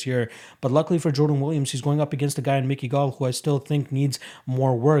these guys here. But luckily for Jordan Williams, he's going up against a guy in Mickey Gall who I still think needs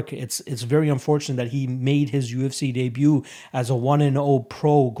more work. It's very unfortunate that he made his UFC debut as a 1-0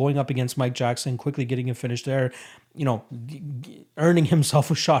 pro, going up against Mike Jackson, quickly getting a finish there, earning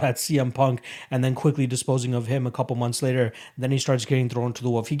himself a shot at CM Punk, and then quickly disposing of him a couple months later. Then he starts getting thrown to the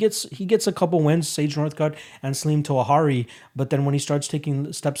wolf. He gets a couple wins, Sage Northcutt and Salim Toahari, but then when he starts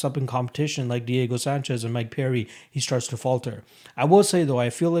taking steps up in competition like Diego Sanchez and Mike Perry, he starts to falter. I will say though, I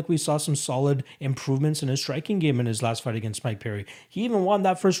feel like we saw some solid improvements in his striking game in his last fight against Mike Perry. He even won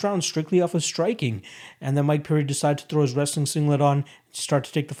that first round strictly off of striking, and then Mike Perry decided to throw his wrestling singlet on, start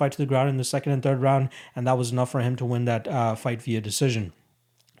to take the fight to the ground in the second and third round, and that was enough for him to win that fight via decision.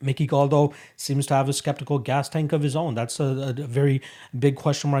 Mickey Gall, though, seems to have a skeptical gas tank of his own. That's a very big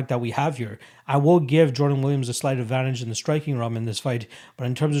question mark that we have here. I will give Jordan Williams a slight advantage in the striking realm in this fight, but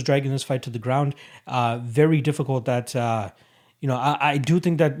in terms of dragging this fight to the ground, very difficult that... I do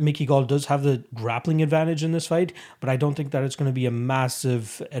think that Mickey Gall does have the grappling advantage in this fight, but I don't think that it's going to be a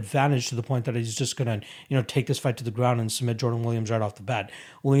massive advantage to the point that he's just going to, take this fight to the ground and submit Jordan Williams right off the bat.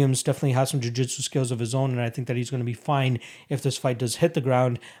 Williams definitely has some jiu-jitsu skills of his own, and I think that he's going to be fine if this fight does hit the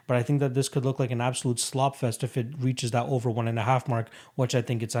ground, but I think that this could look like an absolute slop fest if it reaches that over 1.5 mark, which I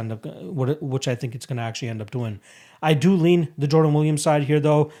think it's going to actually end up doing. I do lean the Jordan Williams side here,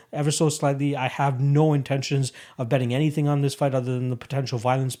 though, ever so slightly. I have no intentions of betting anything on this fight other than the potential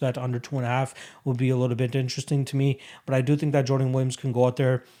violence bet under 2.5 would be a little bit interesting to me. But I do think that Jordan Williams can go out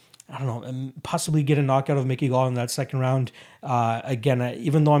there, I don't know, and possibly get a knockout of Mickey Gall in that second round.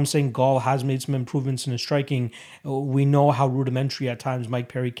 Even though I'm saying Gall has made some improvements in his striking, we know how rudimentary at times Mike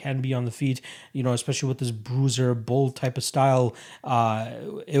Perry can be on the feet, especially with this bruiser, bull type of style.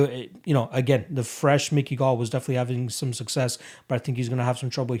 Again, the fresh Mickey Gall was definitely having some success, but I think he's going to have some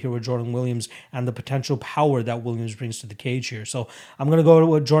trouble here with Jordan Williams and the potential power that Williams brings to the cage here. So I'm going to go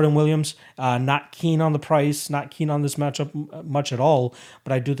with Jordan Williams. Not keen on the price, not keen on this matchup much at all,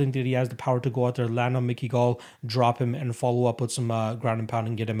 but I do think that he has the power to go out there, land on Mickey Gall, drop him, and follow up with some ground and pound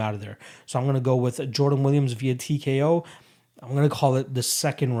and get him out of there. So I'm going to go with Jordan Williams via TKO. I'm going to call it the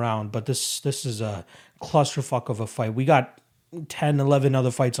second round, but this is a clusterfuck of a fight. We got 10, 11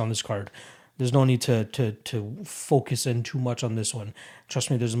 other fights on this card. There's no need to focus in too much on this one. Trust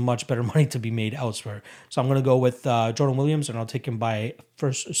me, there's much better money to be made elsewhere. So I'm going to go with Jordan Williams, and I'll take him by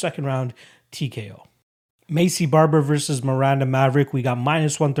second round TKO. Maycee Barber versus Miranda Maverick. We got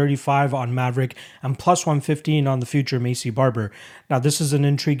minus 135 on Maverick and plus 115 on the future Maycee Barber. Now, this is an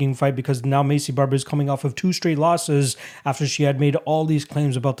intriguing fight because now Maycee Barber is coming off of 2 straight losses after she had made all these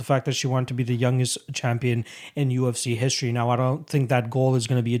claims about the fact that she wanted to be the youngest champion in UFC history. Now, I don't think that goal is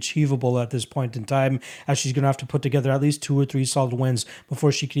going to be achievable at this point in time, as she's going to have to put together at least 2 or 3 solid wins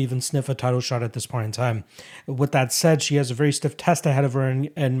before she could even sniff a title shot at this point in time. With that said, she has a very stiff test ahead of her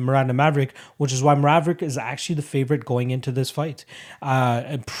in Miranda Maverick, which is why Maverick is actually the favorite going into this fight.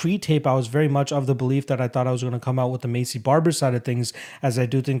 Pre-tape, I was very much of the belief that I thought I was going to come out with the Maycee Barber side of things, as I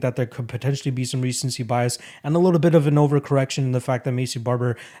do think that there could potentially be some recency bias and a little bit of an overcorrection in the fact that Maycee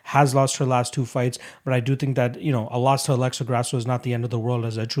Barber has lost her last 2 fights, but I do think that, a loss to Alexa Grasso is not the end of the world,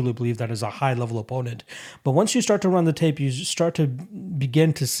 as I truly believe that is a high-level opponent. But once you start to run the tape, you start to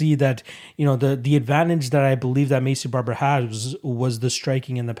begin to see that, the advantage that I believe that Maycee Barber had was the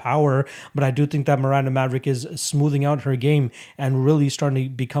striking and the power, but I do think that Miranda Maverick is smoothing out her game and really starting to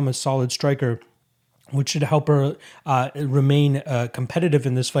become a solid striker, which should help her remain competitive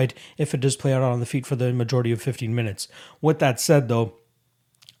in this fight if it does play out on the feet for the majority of 15 minutes. With that said, though,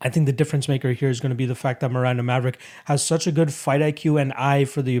 I think the difference maker here is going to be the fact that Miranda Maverick has such a good fight IQ and eye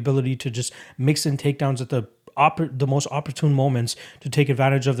for the ability to just mix in takedowns at the most opportune moments to take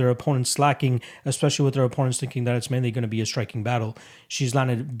advantage of their opponents slacking, especially with their opponents thinking that it's mainly going to be a striking battle. She's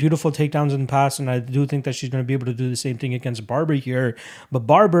landed beautiful takedowns in the past, and I do think that she's going to be able to do the same thing against Barber here. But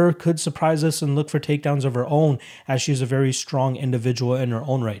Barber could surprise us and look for takedowns of her own, as she's a very strong individual in her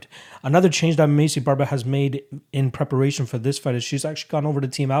own right. Another change that Maycee Barber has made in preparation for this fight is she's actually gone over to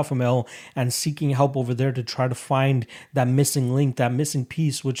Team Alpha Male and seeking help over there to try to find that missing link, that missing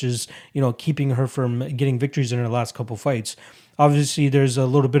piece, which is, keeping her from getting victories in her last couple fights. Obviously, there's a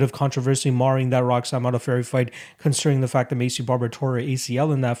little bit of controversy marring that Roxanne Modafferi fight, considering the fact that Maycee Barber tore her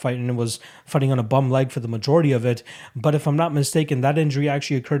ACL in that fight and was fighting on a bum leg for the majority of it. But if I'm not mistaken, that injury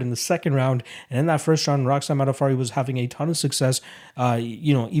actually occurred in the second round. And in that first round, Roxanne Modafferi was having a ton of success,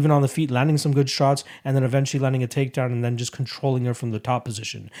 even on the feet, landing some good shots, and then eventually landing a takedown and then just controlling her from the top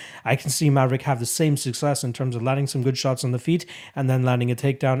position. I can see Maverick have the same success in terms of landing some good shots on the feet and then landing a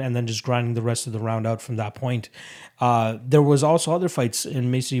takedown and then just grinding the rest of the round out from that point. There was also other fights in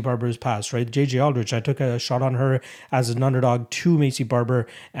Maycee Barber's past, right? JJ Aldrich, I took a shot on her as an underdog to Maycee Barber,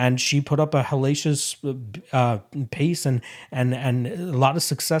 and she put up a hellacious pace and a lot of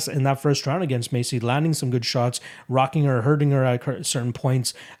success in that first round against Maycee, landing some good shots, rocking her, hurting her at certain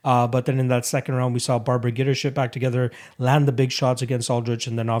points. But then in that second round, we saw Barber get her shit back together, land the big shots against Aldrich,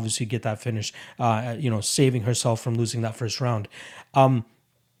 and then obviously get that finish, saving herself from losing that first round.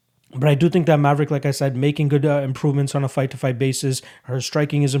 But I do think that Maverick, like I said, making good improvements on a fight-to-fight basis. Her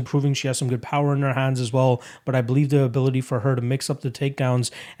striking is improving. She has some good power in her hands as well. But I believe the ability for her to mix up the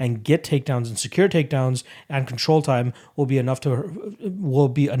takedowns and get takedowns and secure takedowns and control time will be enough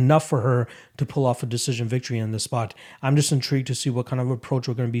for her to pull off a decision victory in this spot. I'm just intrigued to see what kind of approach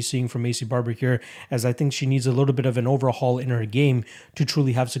we're going to be seeing from Maycee Barber here, as I think she needs a little bit of an overhaul in her game to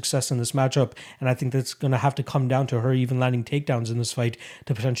truly have success in this matchup. And I think that's going to have to come down to her even landing takedowns in this fight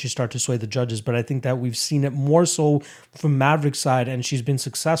to potentially start to sway the judges. But I think that we've seen it more so from Maverick's side, and she's been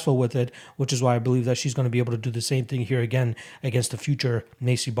successful with it, which is why I believe that she's going to be able to do the same thing here again against the future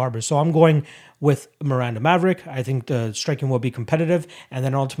Maycee Barber. So I'm going with Miranda Maverick. I think the striking will be competitive, and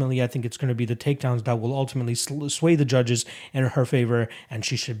then ultimately I think it's going to be the takedowns that will ultimately sway the judges in her favor, and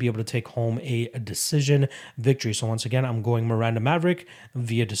she should be able to take home a decision victory. So once again, I'm going Miranda Maverick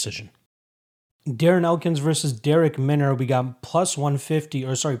via decision. Darren Elkins versus Darrick Minner. We got plus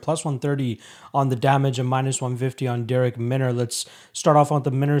 130 on the damage and minus 150 on Darrick Minner. Let's start off on the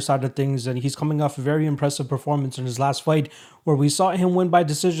Minner side of things. And he's coming off a very impressive performance in his last fight, where we saw him win by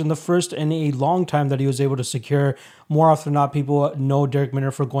decision, the first in a long time that he was able to secure. More often than not, people know Darrick Minner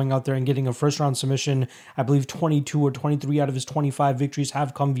for going out there and getting a first round submission. I believe 22 or 23 out of his 25 victories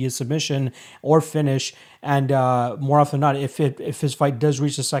have come via submission or finish. And more often than not, if his fight does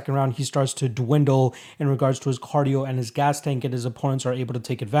reach the second round, he starts to dwindle in regards to his cardio and his gas tank, and his opponents are able to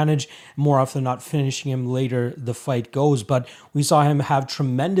take advantage. More often than not, finishing him later the fight goes. But we saw him have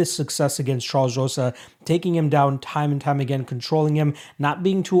tremendous success against Charles Rosa, taking him down time and time again, controlling him, not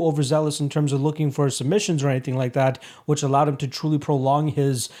being too overzealous in terms of looking for submissions or anything like that, which allowed him to truly prolong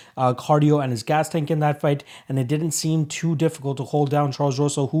his cardio and his gas tank in that fight. And it didn't seem too difficult to hold down Charles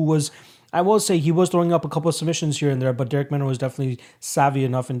Rosa, who was, I will say, he was throwing up a couple of submissions here and there, but Darrick Minner was definitely savvy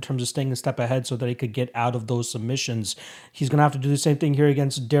enough in terms of staying a step ahead so that he could get out of those submissions. He's going to have to do the same thing here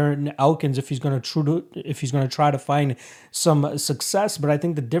against Darren Elkins if he's going to try to find some success. But I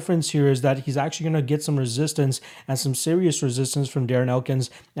think the difference here is that he's actually going to get some resistance, and some serious resistance, from Darren Elkins.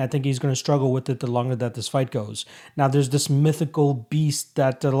 And I think he's going to struggle with it the longer that this fight goes. Now, there's this mythical beast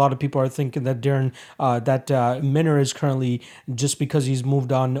that a lot of people are thinking that Minner is currently, just because he's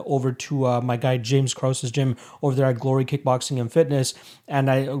moved on over to my guy James Krause's gym over there at Glory Kickboxing and Fitness, and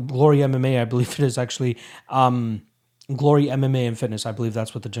Glory MMA, I believe it is actually. Glory MMA and Fitness, I believe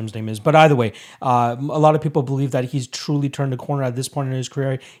that's what the gym's name is. But either way, a lot of people believe that he's truly turned a corner at this point in his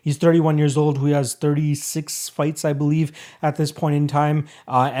career. He's 31 years old, who has 36 fights, I believe, at this point in time.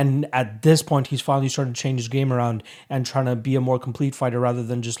 And at this point, he's finally starting to change his game around and trying to be a more complete fighter rather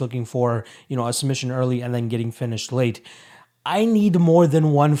than just looking for, a submission early and then getting finished late. I need more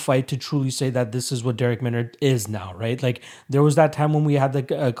than one fight to truly say that this is what Darrick Minner is now, right? Like, there was that time when we had the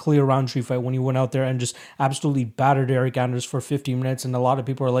Khalil Roundtree fight when he went out there and just absolutely battered Eric Anders for 50 minutes, and a lot of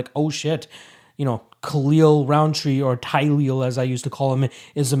people are like, oh shit, Khalil Roundtree, or Tyleel as I used to call him,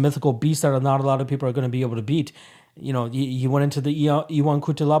 is a mythical beast that not a lot of people are going to be able to beat. He went into the Ion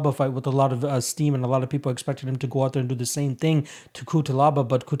Cutelaba fight with a lot of steam, and a lot of people expected him to go out there and do the same thing to Cutelaba,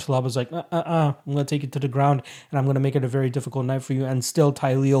 but Cutelaba's like, I'm going to take it to the ground, and I'm going to make it a very difficult night for you. And still,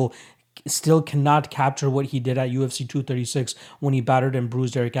 Tyleel still cannot capture what he did at UFC 236 when he battered and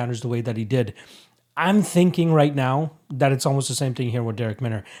bruised Eric Anders the way that he did. I'm thinking right now that it's almost the same thing here with Darrick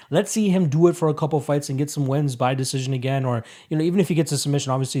Minner. Let's see him do it for a couple fights and get some wins by decision again, or even if he gets a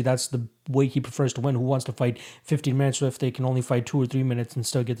submission, obviously that's the way he prefers to win. Who wants to fight 15 minutes if they can only fight 2 or 3 minutes and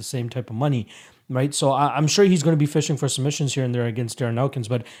still get the same type of money, right? So I'm sure he's going to be fishing for submissions here and there against Darren Elkins,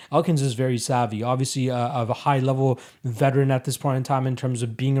 but Elkins is very savvy, obviously of a high level veteran at this point in time in terms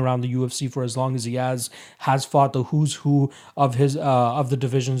of being around the UFC for as long as he has fought the who's who of his of the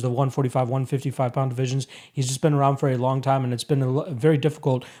divisions, the 145, 155 pound divisions. He's just been around for a long time, and it's been very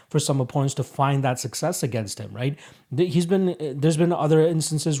difficult for some opponents to find that success against him, right? There's been other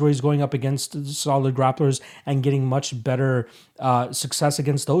instances where he's going up against solid grapplers and getting much better success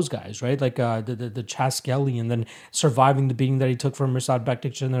against those guys, right? Like the Chas Skelly, and then surviving the beating that he took from Mirsad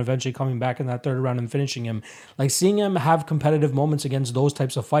Bektic, and then eventually coming back in that third round and finishing him. Like, seeing him have competitive moments against those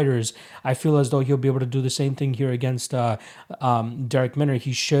types of fighters, I feel as though he'll be able to do the same thing here against Derek Minner.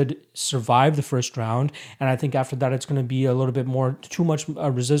 He should survive the first round, and I think after that it's going to be a little bit more too much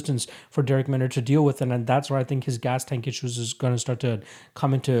resistance for Derek Minner to deal with, and that's where I think his gas tank issues is going to start to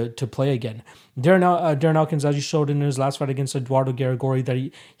come into play again. Darren Elkins, as you showed in his last fight against Eduardo Garagori,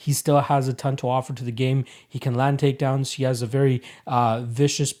 that he still has a ton to offer to the game. He can land takedowns. He has a very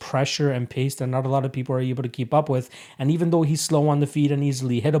vicious pressure and pace that not a lot of people are able to keep up with. And even though he's slow on the feet and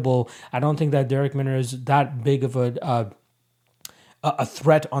easily hittable, I don't think that Derek Minner is that big of a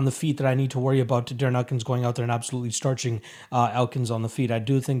threat on the feet that I need to worry about to Darren Elkins going out there and absolutely starching Elkins on the feet. I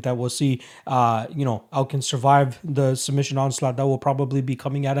do think that we'll see, Elkins survive the submission onslaught that will probably be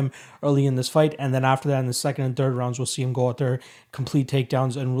coming at him early in this fight. And then after that, in the second and third rounds, we'll see him go out there, complete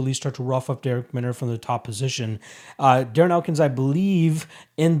takedowns, and really start to rough up Derek Minner from the top position. Darren Elkins, I believe,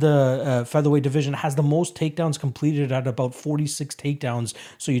 in the featherweight division, has the most takedowns completed at about 46 takedowns.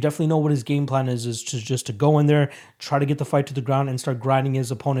 So you definitely know what his game plan is just to go in there, try to get the fight to the ground, and start grinding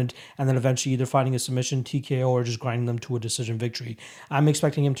his opponent, and then eventually either finding a submission, TKO, or just grinding them to a decision victory. I'm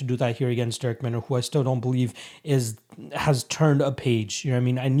expecting him to do that here against Derek Minner, who I still don't believe has turned a page. You know what I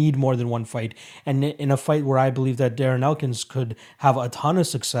mean? I need more than one fight. And in a fight where I believe that Darren Elkins could have a ton of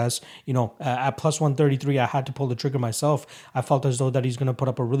success, at plus 133, I had to pull the trigger myself. I felt as though that he's going to put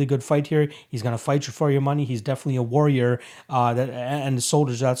up a really good fight here. He's going to fight you for your money. He's definitely a warrior and a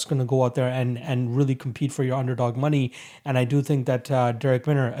soldier that's going to go out there and really compete for your underdog money. And I do think that Derek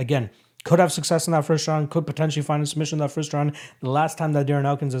Minner, again, could have success in that first round, could potentially find a submission in that first round. The last time that Darren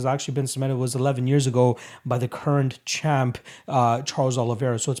Elkins has actually been submitted was 11 years ago by the current champ, Charles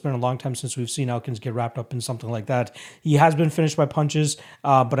Oliveira. So it's been a long time since we've seen Elkins get wrapped up in something like that. He has been finished by punches,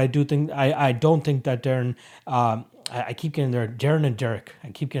 but I don't think that Darren... I keep getting there, Darren and Derek.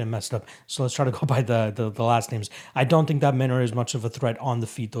 I keep getting messed up. So let's try to go by the last names. I don't think that Minner is much of a threat on the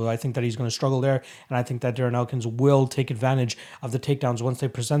feet, though. I think that he's going to struggle there, and I think that Darren Elkins will take advantage of the takedowns once they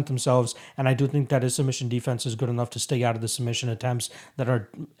present themselves, and I do think that his submission defense is good enough to stay out of the submission attempts that are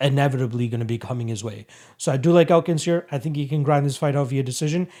inevitably going to be coming his way. So I do like Elkins here. I think he can grind this fight out via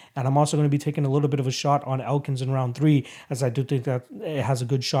decision, and I'm also going to be taking a little bit of a shot on Elkins in round 3, as I do think that it has a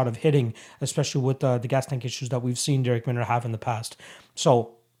good shot of hitting, especially with the gas tank issues that we've seen Derek Minner have in the past.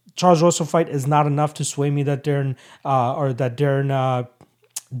 So Charles Russell fight is not enough to sway me that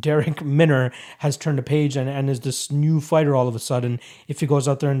Derek Minner has turned a page and is this new fighter all of a sudden. If he goes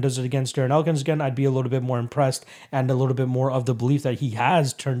out there and does it against Darren Elkins again, I'd be a little bit more impressed and a little bit more of the belief that he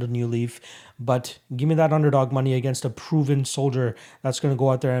has turned a new leaf. But give me that underdog money against a proven soldier that's going to go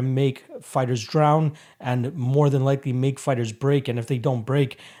out there and make fighters drown and more than likely make fighters break. And if they don't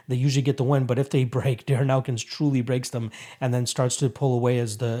break, they usually get the win. But if they break, Darren Elkins truly breaks them and then starts to pull away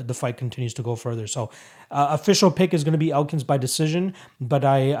as the fight continues to go further. So official pick is going to be Elkins by decision, but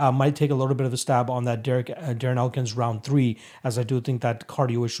I might take a little bit of a stab on that Darren Elkins round 3, as I do think that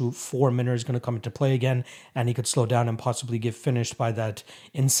cardio issue for Minner is going to come into play again, and he could slow down and possibly get finished by that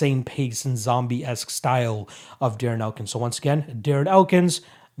insane pace and zombie-esque style of Darren Elkins. So once again, Darren Elkins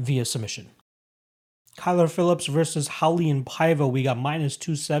via submission. Kyler Phillips versus Raulian Paiva. We got minus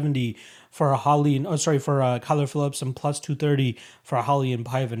 270 for Kyler Phillips and plus 230 for Raulian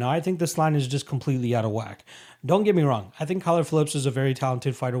Paiva. Now, I think this line is just completely out of whack. Don't get me wrong. I think Kyler Phillips is a very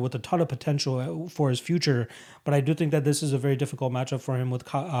talented fighter with a ton of potential for his future, but I do think that this is a very difficult matchup for him with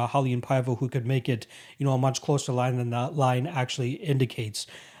Raulian Paiva, who could make it, a much closer line than that line actually indicates.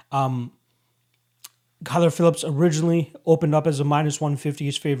 Kyler Phillips originally opened up as a minus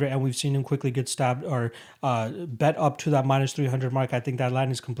 150ish favorite, and we've seen him quickly get stabbed or bet up to that minus 300 mark. I think that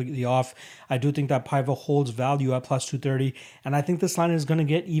line is completely off. I do think that Paiva holds value at plus 230, and I think this line is going to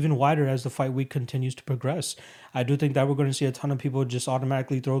get even wider as the fight week continues to progress. I do think that we're going to see a ton of people just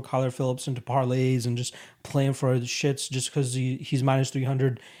automatically throw Kyler Phillips into parlays and just playing for the shits just because he's minus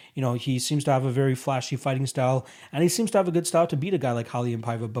 300. He seems to have a very flashy fighting style, and he seems to have a good style to beat a guy like Raulian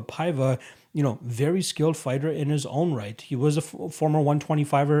Paiva. But Paiva, very skilled fighter in his own right. He was a former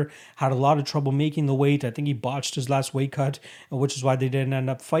 125er, had a lot of trouble making the weight. I think he botched his last weight cut, which is why they didn't end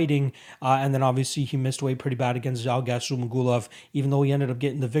up fighting. And then obviously he missed weight pretty bad against Zhalgas Zhumagulov. Even though he ended up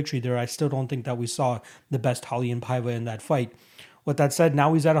getting the victory there, I still don't think that we saw the best Raulian Paiva in that fight. With that said,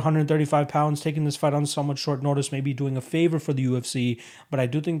 now he's at 135 pounds, taking this fight on somewhat short notice, maybe doing a favor for the UFC. But I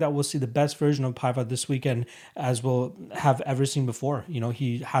do think that we'll see the best version of Paiva this weekend, as we'll have ever seen before. You know,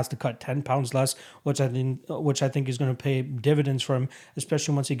 he has to cut 10 pounds less, which I think is going to pay dividends for him,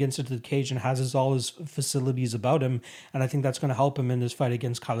 especially once he gets into the cage and has all his facilities about him. And I think that's going to help him in this fight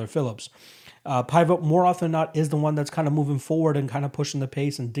against Kyler Phillips. Paiva, more often than not, is the one that's kind of moving forward and kind of pushing the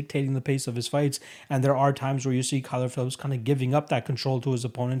pace and dictating the pace of his fights. And there are times where you see Kyler Phillips kind of giving up that control to his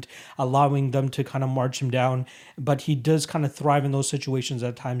opponent, allowing them to kind of march him down. But he does kind of thrive in those situations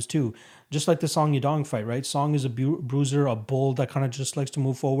at times too. Just like the Song Yadong fight, right? Song is a bruiser, a bull that kind of just likes to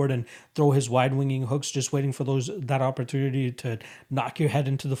move forward and throw his wide winging hooks, just waiting for that opportunity to knock your head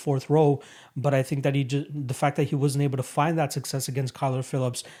into the fourth row. But I think that the fact that he wasn't able to find that success against Kyler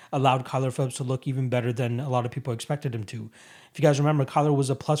Phillips allowed Kyler Phillips to look even better than a lot of people expected him to. If you guys remember, Kyler was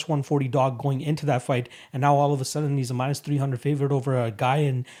a plus 140 dog going into that fight, and now all of a sudden he's a minus 300 favorite over a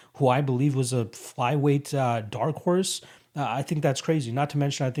guy who I believe was a flyweight dark horse. I think that's crazy. Not to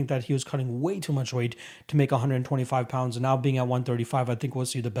mention, I think that he was cutting way too much weight to make 125 pounds, and now being at 135, I think we'll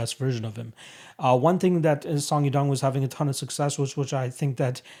see the best version of him. One thing that Song Yadong was having a ton of success with, which I think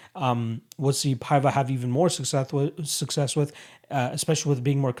that we'll see Paiva have even more success with, especially with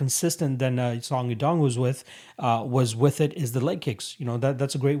being more consistent than Song Yadong was with it, is the leg kicks. You know,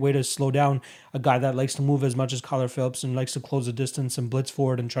 that's a great way to slow down a guy that likes to move as much as Kyler Phillips and likes to close the distance and blitz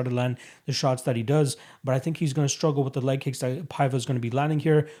forward and try to land the shots that he does. But I think he's going to struggle with the leg kicks that Paiva is going to be landing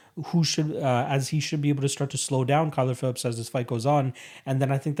here, as he should be able to start to slow down Kyler Phillips as this fight goes on. And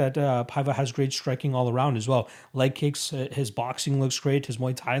then I think that Paiva has great striking all around as well. Leg kicks, his boxing looks great, his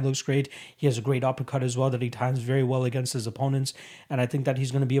Muay Thai looks great. He has a great uppercut as well that he times very well against his opponents. And I think that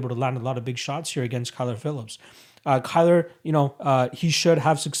he's going to be able to land a lot of big shots here against Kyler Phillips. Kyler, he should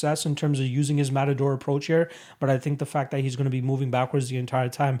have success in terms of using his Matador approach here, but I think the fact that he's going to be moving backwards the entire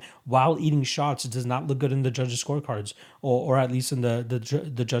time while eating shots does not look good in the judges' scorecards, or at least in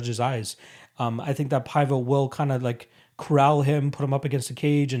the judges' eyes. I think that Paiva will kind of like corral him, put him up against the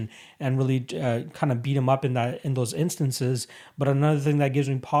cage, and really kind of beat him up in those instances. But another thing that gives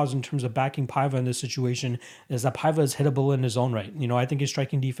me pause in terms of backing Paiva in this situation is that Paiva is hittable in his own right. You know, I think his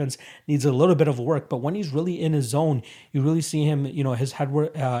striking defense needs a little bit of work, but when he's really in his zone, you really see him. You know, his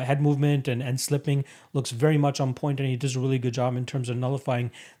head movement and slipping looks very much on point, and he does a really good job in terms of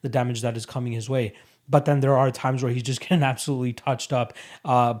nullifying the damage that is coming his way. But then there are times where he's just getting absolutely touched up.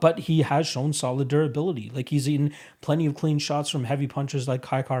 But he has shown solid durability. Like, he's eaten plenty of clean shots from heavy punchers like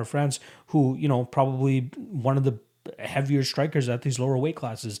Kai Kara-France, who, probably one of the heavier strikers at these lower weight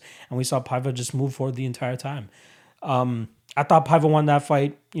classes. And we saw Paiva just move forward the entire time. I thought Paiva won that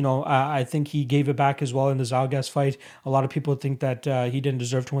fight. I think he gave it back as well in the Zalgas fight. A lot of people think that he didn't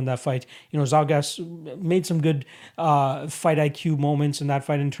deserve to win that fight. Zalgas made some good fight IQ moments in that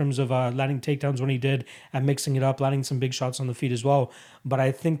fight in terms of landing takedowns when he did and mixing it up, landing some big shots on the feet as well. But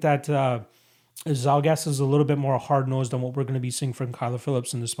I think that Zalgas is a little bit more hard-nosed than what we're going to be seeing from Kyler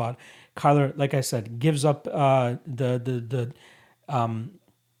Phillips in this spot. Kyler, like I said, gives up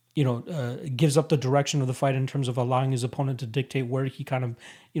gives up the direction of the fight in terms of allowing his opponent to dictate where he kind of,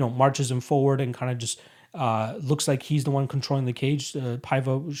 marches him forward and kind of just looks like he's the one controlling the cage.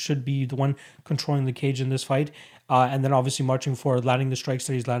 Paiva should be the one controlling the cage in this fight. And then obviously marching forward, landing the strikes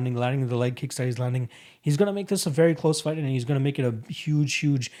that he's landing the leg kicks that he's landing. He's going to make this a very close fight, and he's going to make it a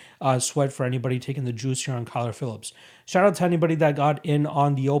huge sweat for anybody taking the juice here on Kyler Phillips. Shout out to anybody that got in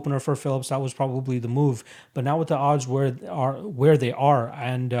on the opener for Phillips. That was probably the move. But now with the odds where they are,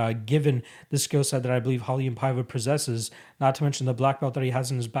 and given the skill set that I believe Raulian Paiva possesses, not to mention the black belt that he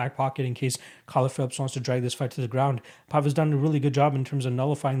has in his back pocket in case Kyler Phillips wants to drag this fight to the ground, Paiva's done a really good job in terms of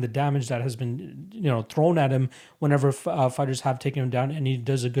nullifying the damage that has been thrown at him whenever fighters have taken him down, and he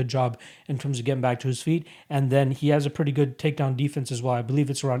does a good job in terms of getting back to his feet. And then he has a pretty good takedown defense as well. I believe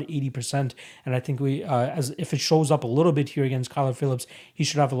it's around 80%, and I think as if it shows up a little bit here against Kyler Phillips, he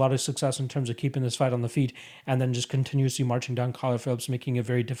should have a lot of success in terms of keeping this fight on the feet and then just continuously marching down Kyler Phillips, making a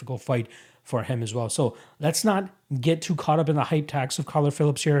very difficult fight for him as well. So let's not get too caught up in the hype tax of Kyler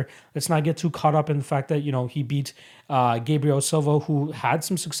Phillips here. Let's not get too caught up in the fact that, he beat Gabriel Silva, who had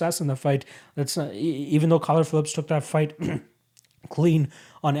some success in the fight. Even though Kyler Phillips took that fight clean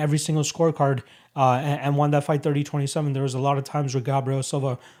on every single scorecard and won that fight 30-27, there was a lot of times where Gabriel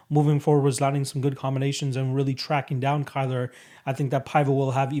Silva moving forward was landing some good combinations and really tracking down Kyler. I think that Paiva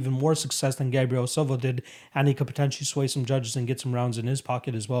will have even more success than Gabriel Silva did, and he could potentially sway some judges and get some rounds in his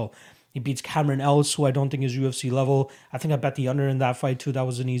pocket as well. He beats Cameron Ellis, who I don't think is UFC level. I think I bet the under in that fight too. That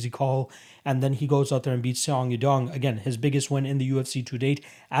was an easy call. And then he goes out there and beats Song Yadong. Again, his biggest win in the UFC to date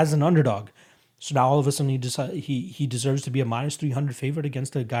as an underdog. So now all of a sudden he deserves to be a minus 300 favorite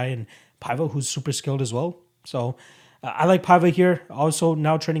against a guy in Paiva who's super skilled as well. So I like Paiva here. Also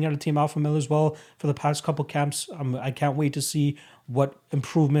now training out of Team Alpha Male as well for the past couple camps. I can't wait to see what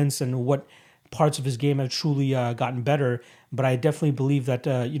improvements and what parts of his game have truly gotten better. But I definitely believe that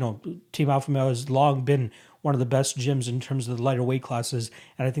Team Alpha Male has long been one of the best gyms in terms of the lighter weight classes,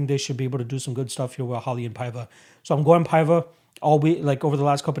 and I think they should be able to do some good stuff here with Holly and Paiva. So I'm going Paiva. All week, like over the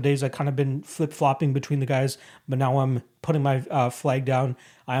last couple of days, I kind of been flip flopping between the guys, but now I'm putting my flag down.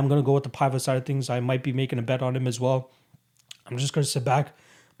 I am going to go with the Paiva side of things. I might be making a bet on him as well. I'm just going to sit back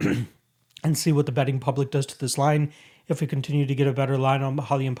and see what the betting public does to this line. If we continue to get a better line on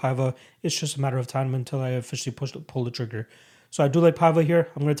Holly and Paiva, it's just a matter of time until I officially pull the trigger. So I do like Paiva here.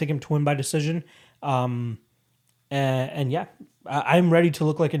 I'm going to take him to win by decision. And yeah, I'm ready to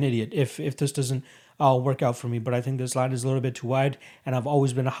look like an idiot if this doesn't work out for me. But I think this line is a little bit too wide, and I've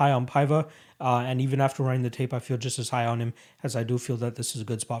always been high on Paiva. And even after running the tape, I feel just as high on him as I do feel that this is a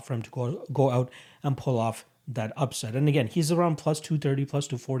good spot for him to go out and pull off that upset. And again, he's around plus 230, plus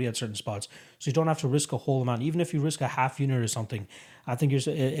 240 at certain spots. So you don't have to risk a whole amount. Even if you risk a half unit or something, I think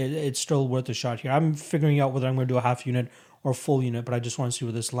it's still worth a shot here. I'm figuring out whether I'm going to do a half unit or full unit, but I just want to see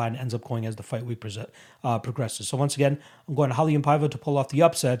where this line ends up going as the fight week progresses. So once again, I'm going Holly and Paiva to pull off the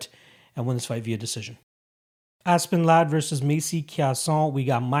upset and win this fight via decision. Aspen Ladd versus Macy Chiasson. We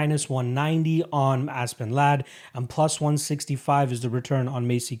got minus 190 on Aspen Ladd, and plus 165 is the return on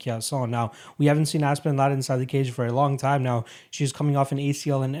Macy Chiasson. Now, we haven't seen Aspen Ladd inside the cage for a long time now. She's coming off an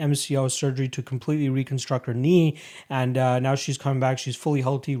ACL and MCL surgery to completely reconstruct her knee, and now she's coming back. She's fully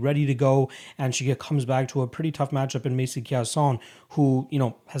healthy, ready to go, and she comes back to a pretty tough matchup in Macy Chiasson, who,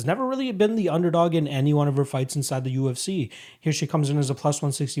 has never really been the underdog in any one of her fights inside the UFC. Here she comes in as a plus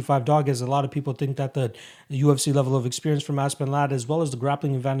 165 dog, as a lot of people think that the UFC level of experience from Aspen Ladd, as well as the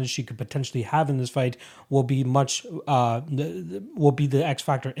grappling advantage she could potentially have in this fight, will be the X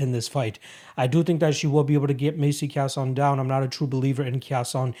factor in this fight. I do think that she will be able to get Macy Chiasson down. I'm not a true believer in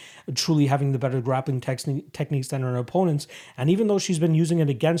Chiasson truly having the better grappling techniques than her opponents, and even though she's been using it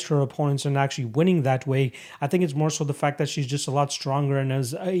against her opponents and actually winning that way, I think it's more so the fact that she's just a lot stronger and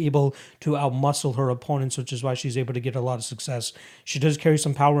is able to outmuscle her opponents, which is why she's able to get a lot of success. She does carry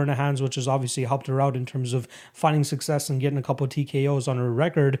some power in her hands, which has obviously helped her out in terms of finding success and getting a couple of TKOs on her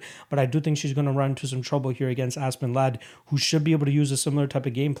record, but I do think she's going to run into some trouble here against Aspen Ladd, who should be able to use a similar type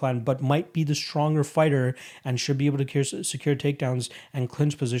of game plan, but might be the stronger fighter and should be able to secure takedowns and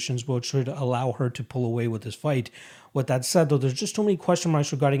clinch positions, which should allow her to pull away with this fight. With that said, though, there's just too many question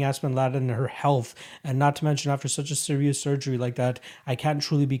marks regarding Aspen Ladd and her health, and not to mention after such a serious surgery like that, I can't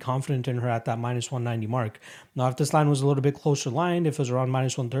truly be confident in her at that minus 190 mark. Now, if this line was a little bit closer lined, if it was around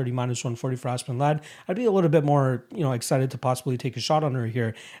minus 130, minus 140 for Aspen Ladd, I'd be a little bit more, excited to possibly take a shot on her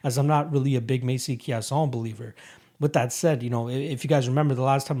here, as I'm not really a big Macy Chiasson believer. With that said, if you guys remember the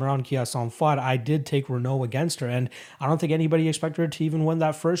last time around Chiasson fought, I did take Renault against her, and I don't think anybody expected her to even win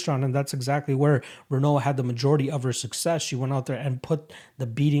that first round, and that's exactly where Renault had the majority of her success. She went out there and put the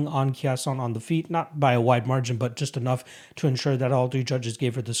beating on Chiasson on the feet, not by a wide margin, but just enough to ensure that all three judges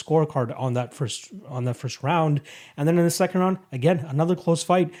gave her the scorecard on that first round. And then in the second round, again, another close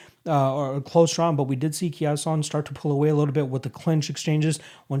fight. Or a close round, but we did see Chiasson start to pull away a little bit with the clinch exchanges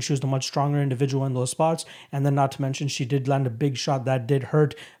when she was the much stronger individual in those spots. And then not to mention, she did land a big shot that did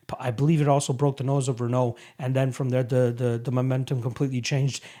hurt. I believe it also broke the nose of Renault. And then from there, the momentum completely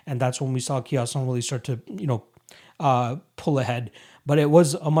changed. And that's when we saw Chiasson really start to, pull ahead. But it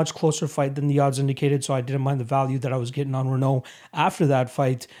was a much closer fight than the odds indicated, so I didn't mind the value that I was getting on Renault after that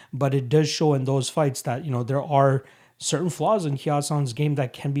fight. But it does show in those fights that, there are certain flaws in Chiasson's game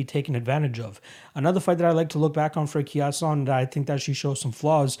that can be taken advantage of. Another fight that I like to look back on for Chiasson that I think that she shows some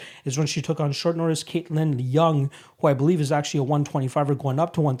flaws is when she took on short notice Caitlin Young, who I believe is actually a 125er going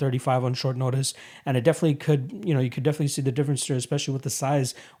up to 135 on short notice. And it definitely could, you could definitely see the difference there, especially with the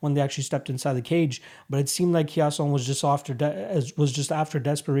size when they actually stepped inside the cage. But it seemed like Chiasson was just after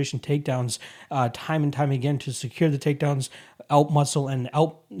desperation takedowns, time and time again to secure the takedowns, outmuscle and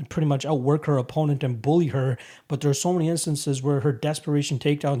pretty much outwork her opponent and bully her. But there are so many instances where her desperation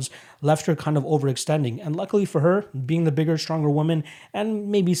takedowns left her kind of overextending. And luckily for her, being the bigger, stronger woman and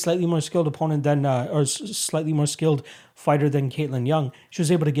maybe slightly more skilled opponent than, or slightly more skilled fighter than Caitlin Young, she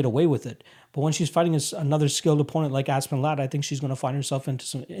was able to get away with it. But when she's fighting another skilled opponent like Aspen Ladd, I think she's going to find herself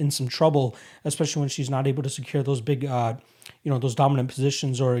in some trouble, especially when she's not able to secure those big, those dominant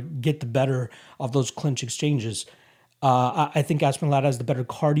positions or get the better of those clinch exchanges. I think Aspen Ladd has the better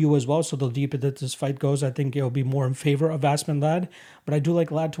cardio as well, so the deeper that this fight goes, I think it'll be more in favor of Aspen Ladd. But I do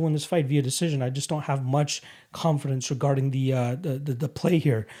like Ladd to win this fight via decision. I just don't have much confidence regarding the play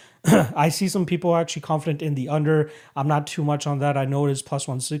here. I see some people actually confident in the under. I'm not too much on that. I know it is plus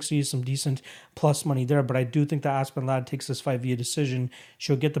 160, some decent plus money there, but I do think that Aspen Ladd takes this fight via decision.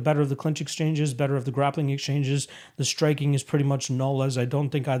 She'll get the better of the clinch exchanges, better of the grappling exchanges. The striking is pretty much null, as I don't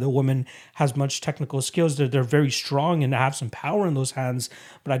think either woman has much technical skills. They're very strong and have some power in those hands,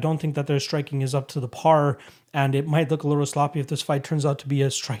 but I don't think that their striking is up to the par, and it might look a little sloppy if this fight turns out to be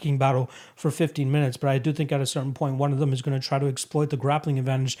a striking battle for 15 minutes. But I do think at a certain point, one of them is going to try to exploit the grappling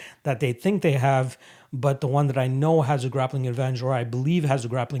advantage that they think they have. But the one that I know has a grappling advantage, or I believe has a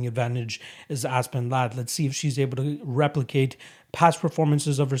grappling advantage, is Aspen Ladd. Let's see if she's able to replicate past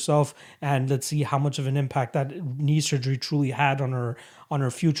performances of herself, and let's see how much of an impact that knee surgery truly had on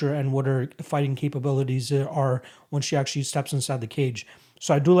her future and what her fighting capabilities are when she actually steps inside the cage.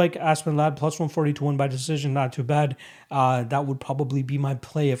 So I do like Aspen Ladd plus 140 to win by decision. Not too bad. That would probably be my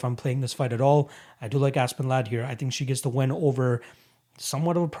play if I'm playing this fight at all. I do like Aspen Ladd here. I think she gets the win over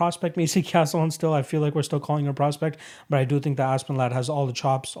somewhat of a prospect, Macy Castle, and still I feel like we're still calling her a prospect, but I do think that Aspen Ladd has all the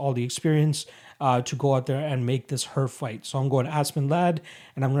chops, all the experience to go out there and make this her fight. So I'm going Aspen Ladd,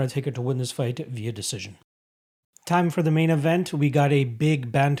 and I'm going to take her to win this fight via decision. Time for the main event. We got a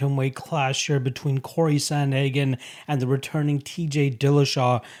big bantamweight clash here between Corey Sandhagen and the returning TJ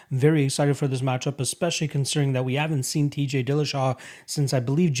Dillashaw. Very excited for this matchup, especially considering that we haven't seen TJ Dillashaw since I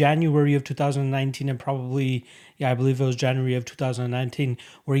believe January of 2019, and probably, I believe it was January of 2019,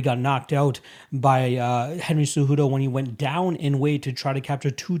 where he got knocked out by Henry Cejudo when he went down in weight to try to capture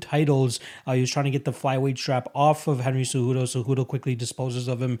 2 titles. He was trying to get the flyweight strap off of Henry Cejudo. Cejudo quickly disposes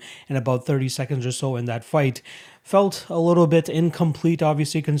of him in about 30 seconds or so in that fight. Felt a little bit incomplete,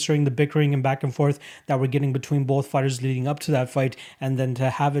 obviously, considering the bickering and back and forth that we're getting between both fighters leading up to that fight, and then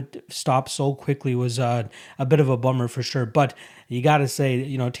to have it stop so quickly was a bit of a bummer for sure. But you got to say,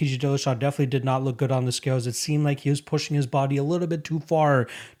 TJ Dillashaw definitely did not look good on the scales. It seemed like he was pushing his body a little bit too far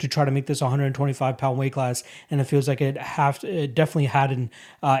to try to make this 125-pound weight class, and it feels like it definitely had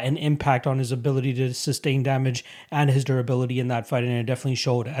an impact on his ability to sustain damage and his durability in that fight, and it definitely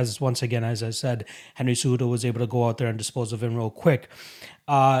showed, as once again, as I said, Henry Cejudo was able to go out there and dispose of him real quick.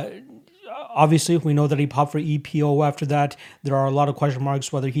 Obviously, we know that he popped for EPO after that. There are a lot of question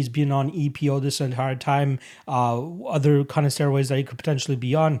marks whether he's been on EPO this entire time, other kind of steroids that he could potentially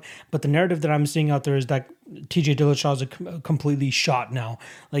be on. But the narrative that I'm seeing out there is that TJ Dillashaw is completely shot now.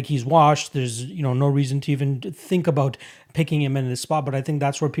 Like, he's washed. There's no reason to even think about picking him in this spot. But I think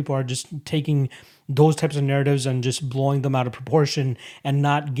that's where people are just taking those types of narratives and just blowing them out of proportion and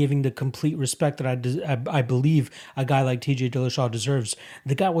not giving the complete respect that I believe a guy like TJ Dillashaw deserves.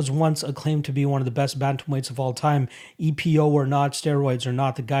 The guy was once acclaimed to be one of the best bantamweights of all time. EPO or not, steroids or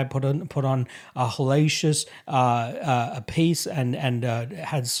not, the guy put on a hellacious a pace and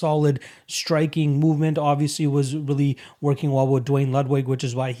had solid striking movement. Obviously, was really working well with Dwayne Ludwig, which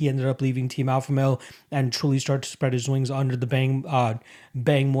is why he ended up leaving Team Alpha Male and truly started to spread his wings under the Bang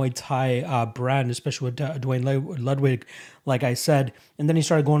Muay Thai brand, especially with Dwayne Ludwig, like I said. And then he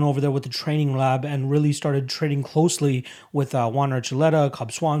started going over there with the training lab and really started training closely with Juan Archuleta,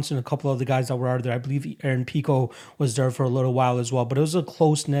 Cub Swanson, a couple of the guys that were out there. I believe Aaron Pico was there for a little while as well. But it was a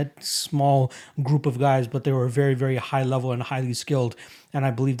close-knit, small group of guys, but they were very, very high level and highly skilled. And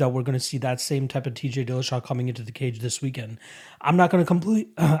I believe that we're going to see that same type of TJ Dillashaw coming into the cage this weekend. I'm not going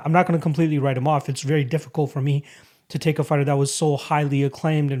to completely write him off. It's very difficult for me to take a fighter that was so highly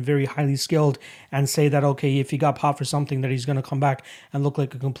acclaimed and very highly skilled and say that, okay, if he got popped for something, that he's going to come back and look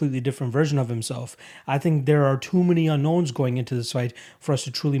like a completely different version of himself. I think there are too many unknowns going into this fight for us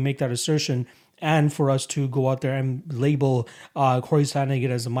to truly make that assertion, and for us to go out there and label Corey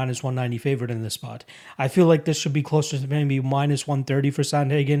Sandhagen as a minus 190 favorite in this spot. I feel like this should be closer to maybe minus 130 for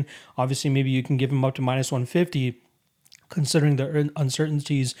Sandhagen. Obviously, maybe you can give him up to minus 150, considering the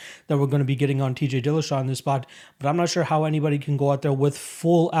uncertainties that we're going to be getting on TJ Dillashaw in this spot. But I'm not sure how anybody can go out there with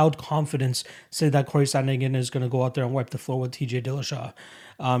full-out confidence, say that Corey Sandhagen is going to go out there and wipe the floor with TJ Dillashaw.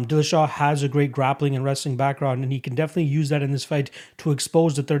 Dillashaw has a great grappling and wrestling background, and he can definitely use that in this fight to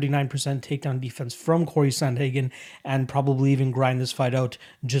expose the 39% takedown defense from Corey Sandhagen and probably even grind this fight out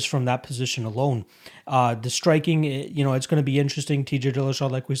just from that position alone. The striking, it's going to be interesting. TJ Dillashaw,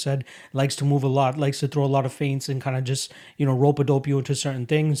 like we said, likes to move a lot, likes to throw a lot of feints and kind of just, rope-a-dope you into certain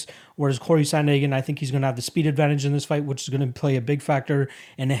things. Whereas Corey Sandhagen, I think he's going to have the speed advantage in this fight, which is going to play a big factor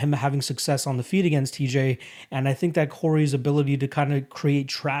in him having success on the feet against TJ. And I think that Corey's ability to kind of create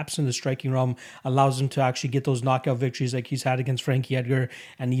traps in the striking realm allows him to actually get those knockout victories like he's had against Frankie Edgar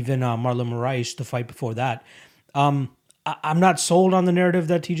and even Marlon Moraes, the fight before that. I'm not sold on the narrative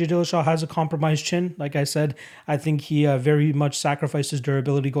that TJ Dillashaw has a compromised chin. Like I said, I think he very much sacrificed his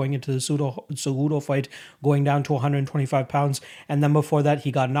durability going into the Cejudo fight, going down to 125 pounds. And then before that,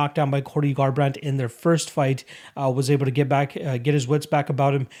 he got knocked down by Cody Garbrandt in their first fight, was able to get his wits back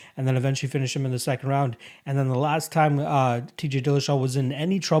about him, and then eventually finish him in the second round. And then the last time TJ Dillashaw was in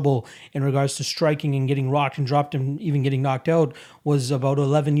any trouble in regards to striking and getting rocked and dropped and even getting knocked out was about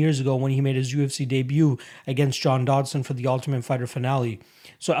 11 years ago when he made his UFC debut against John Dodson for the Ultimate Fighter finale.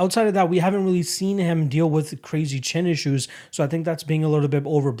 So outside of that, we haven't really seen him deal with crazy chin issues. So I think that's being a little bit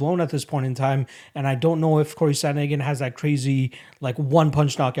overblown at this point in time. And I don't know if Corey Sandhagen has that crazy like one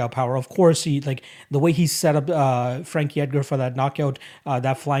punch knockout power. Of course, he like the way he set up Frankie Edgar for that knockout,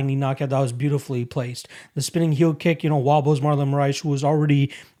 that flying knee knockout, that was beautifully placed. The spinning heel kick, wobbles Marlon Moraes, who was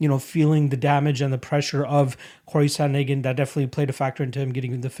already feeling the damage and the pressure of Corey Sandhagen. That definitely played a factor into him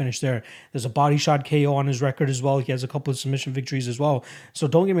getting the finish there. There's a body shot KO on his record as well. He has a couple of submission victories as well. So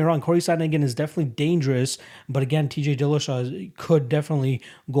don't get me wrong, Corey Sandhagen is definitely dangerous. But again, TJ Dillashaw could definitely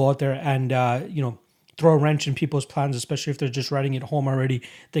go out there and, throw a wrench in people's plans, especially if they're just riding it home already,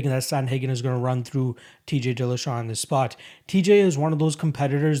 thinking that Sandhagen is going to run through TJ Dillashaw on this spot. TJ is one of those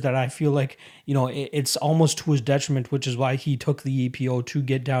competitors that I feel like, it's almost to his detriment, which is why he took the EPO to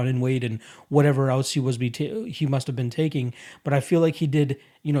get down in weight and whatever else he must have been taking. But I feel like he did,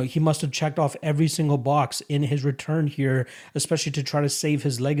 he must have checked off every single box in his return here, especially to try to save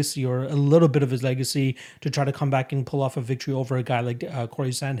his legacy or a little bit of his legacy to try to come back and pull off a victory over a guy like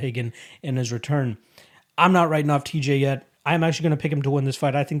Corey Sandhagen in his return. I'm not writing off TJ yet. I'm actually going to pick him to win this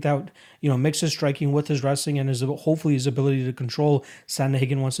fight. I think that, mix his striking with his wrestling and hopefully his ability to control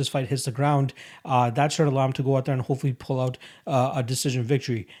Sandhagen once this fight hits the ground, that should allow him to go out there and hopefully pull out a decision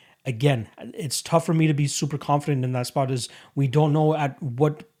victory. Again, it's tough for me to be super confident in that spot as we don't know at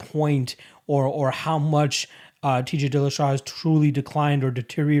what point or how much TJ Dillashaw has truly declined or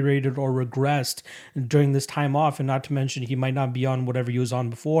deteriorated or regressed during this time off, and not to mention he might not be on whatever he was on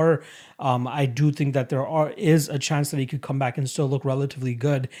before. I do think that is a chance that he could come back and still look relatively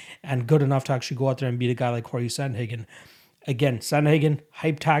good and good enough to actually go out there and beat a guy like Corey Sandhagen. Again, Sandhagen,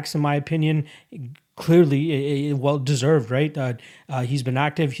 hype tax in my opinion, clearly well deserved, right? He's been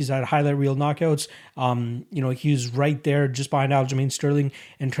active. He's had highlight reel knockouts. He's right there just behind Aljamain Sterling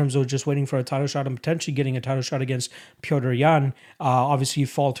in terms of just waiting for a title shot and potentially getting a title shot against Petr Yan. Obviously, he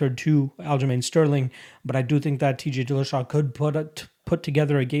faltered to Aljamain Sterling, but I do think that TJ Dillashaw could put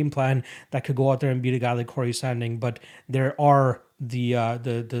together a game plan that could go out there and beat a guy like Corey Sandhagen. But there are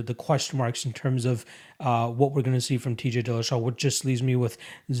the question marks in terms of what we're going to see from TJ Dillashaw, which just leaves me with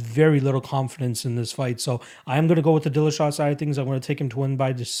very little confidence in this fight. So I am going to go with the Dillashaw side of things. I'm going to take him to win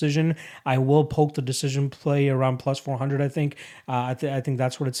by decision. I will poke the decision play around plus 400, I think. I think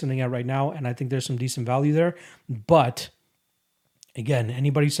that's what it's sitting at right now, and I think there's some decent value there. But again,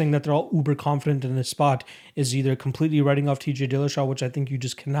 anybody saying that they're all uber confident in this spot is either completely writing off TJ Dillashaw, which I think you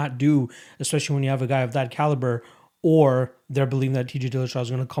just cannot do, especially when you have a guy of that caliber, or they're believing that TJ Dillashaw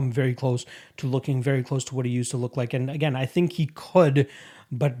is going to come very close to looking very close to what he used to look like. And again, I think he could,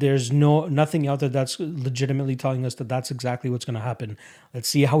 but there's nothing out there that's legitimately telling us that that's exactly what's going to happen. Let's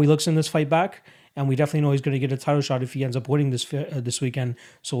see how he looks in this fight back. And we definitely know he's going to get a title shot if he ends up winning this weekend.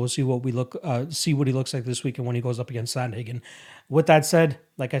 So we'll see what he looks like this weekend when he goes up against Sandhagen. With that said,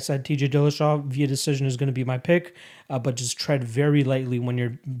 like I said, TJ Dillashaw via decision is going to be my pick, but just tread very lightly when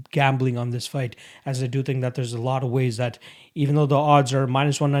you're gambling on this fight, as I do think that there's a lot of ways that even though the odds are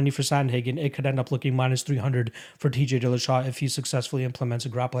minus 190 for Sandhagen, it could end up looking minus 300 for TJ Dillashaw if he successfully implements a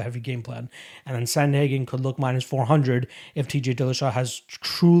grapple-heavy game plan. And then Sandhagen could look minus 400 if TJ Dillashaw has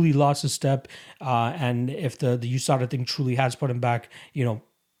truly lost a step, and if the USADA thing truly has put him back,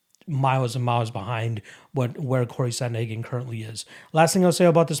 miles and miles behind where Corey Sandhagen currently is. Last thing I'll say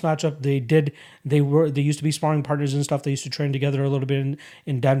about this matchup, they used to be sparring partners and stuff. They used to train together a little bit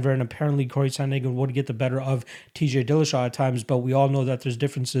in Denver, and apparently Corey Sandhagen would get the better of TJ Dillashaw at times, but we all know that there's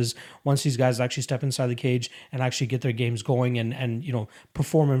differences once these guys actually step inside the cage and actually get their games going and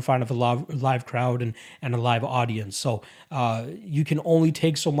perform in front of a live crowd and a live audience. So you can only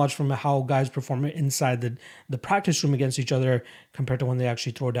take so much from how guys perform inside the practice room against each other compared to when they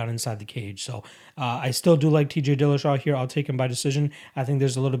actually throw down inside the cage. So I still do like TJ Dillashaw here. I'll take him by decision. I think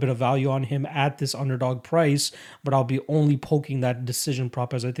there's a little bit of value on him at this underdog price, but I'll be only poking that decision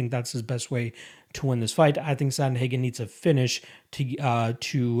prop as I think that's his best way to win this fight. I think Sandhagen needs a finish to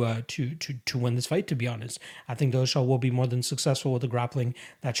win this fight, to be honest. I think Dillashaw will be more than successful with the grappling.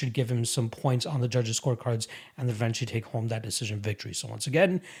 That should give him some points on the judges' scorecards and eventually take home that decision victory. So once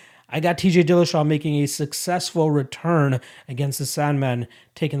again, I got TJ Dillashaw making a successful return against the Sandman,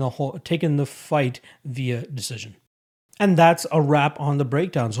 taking the fight via decision. And that's a wrap on the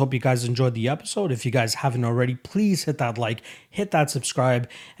breakdowns. Hope you guys enjoyed the episode. If you guys haven't already, please hit that like, hit that subscribe.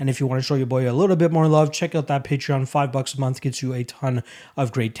 And if you want to show your boy a little bit more love, check out that Patreon. $5 a month gets you a ton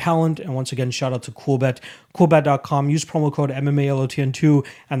of great talent. And once again, shout out to Coolbet. Coolbet.com. Use promo code MMALOTN2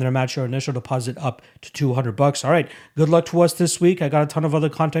 and then match your initial deposit up to $200. All right. Good luck to us this week. I got a ton of other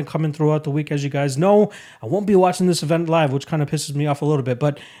content coming throughout the week, as you guys know. I won't be watching this event live, which kind of pisses me off a little bit,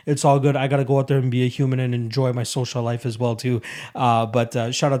 but it's all good. I got to go out there and be a human and enjoy my social life as well too. But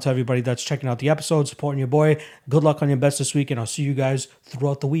shout out to everybody that's checking out the episode, supporting your boy. Good luck on your bets this week, and I'll see you guys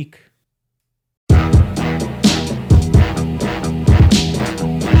throughout the week.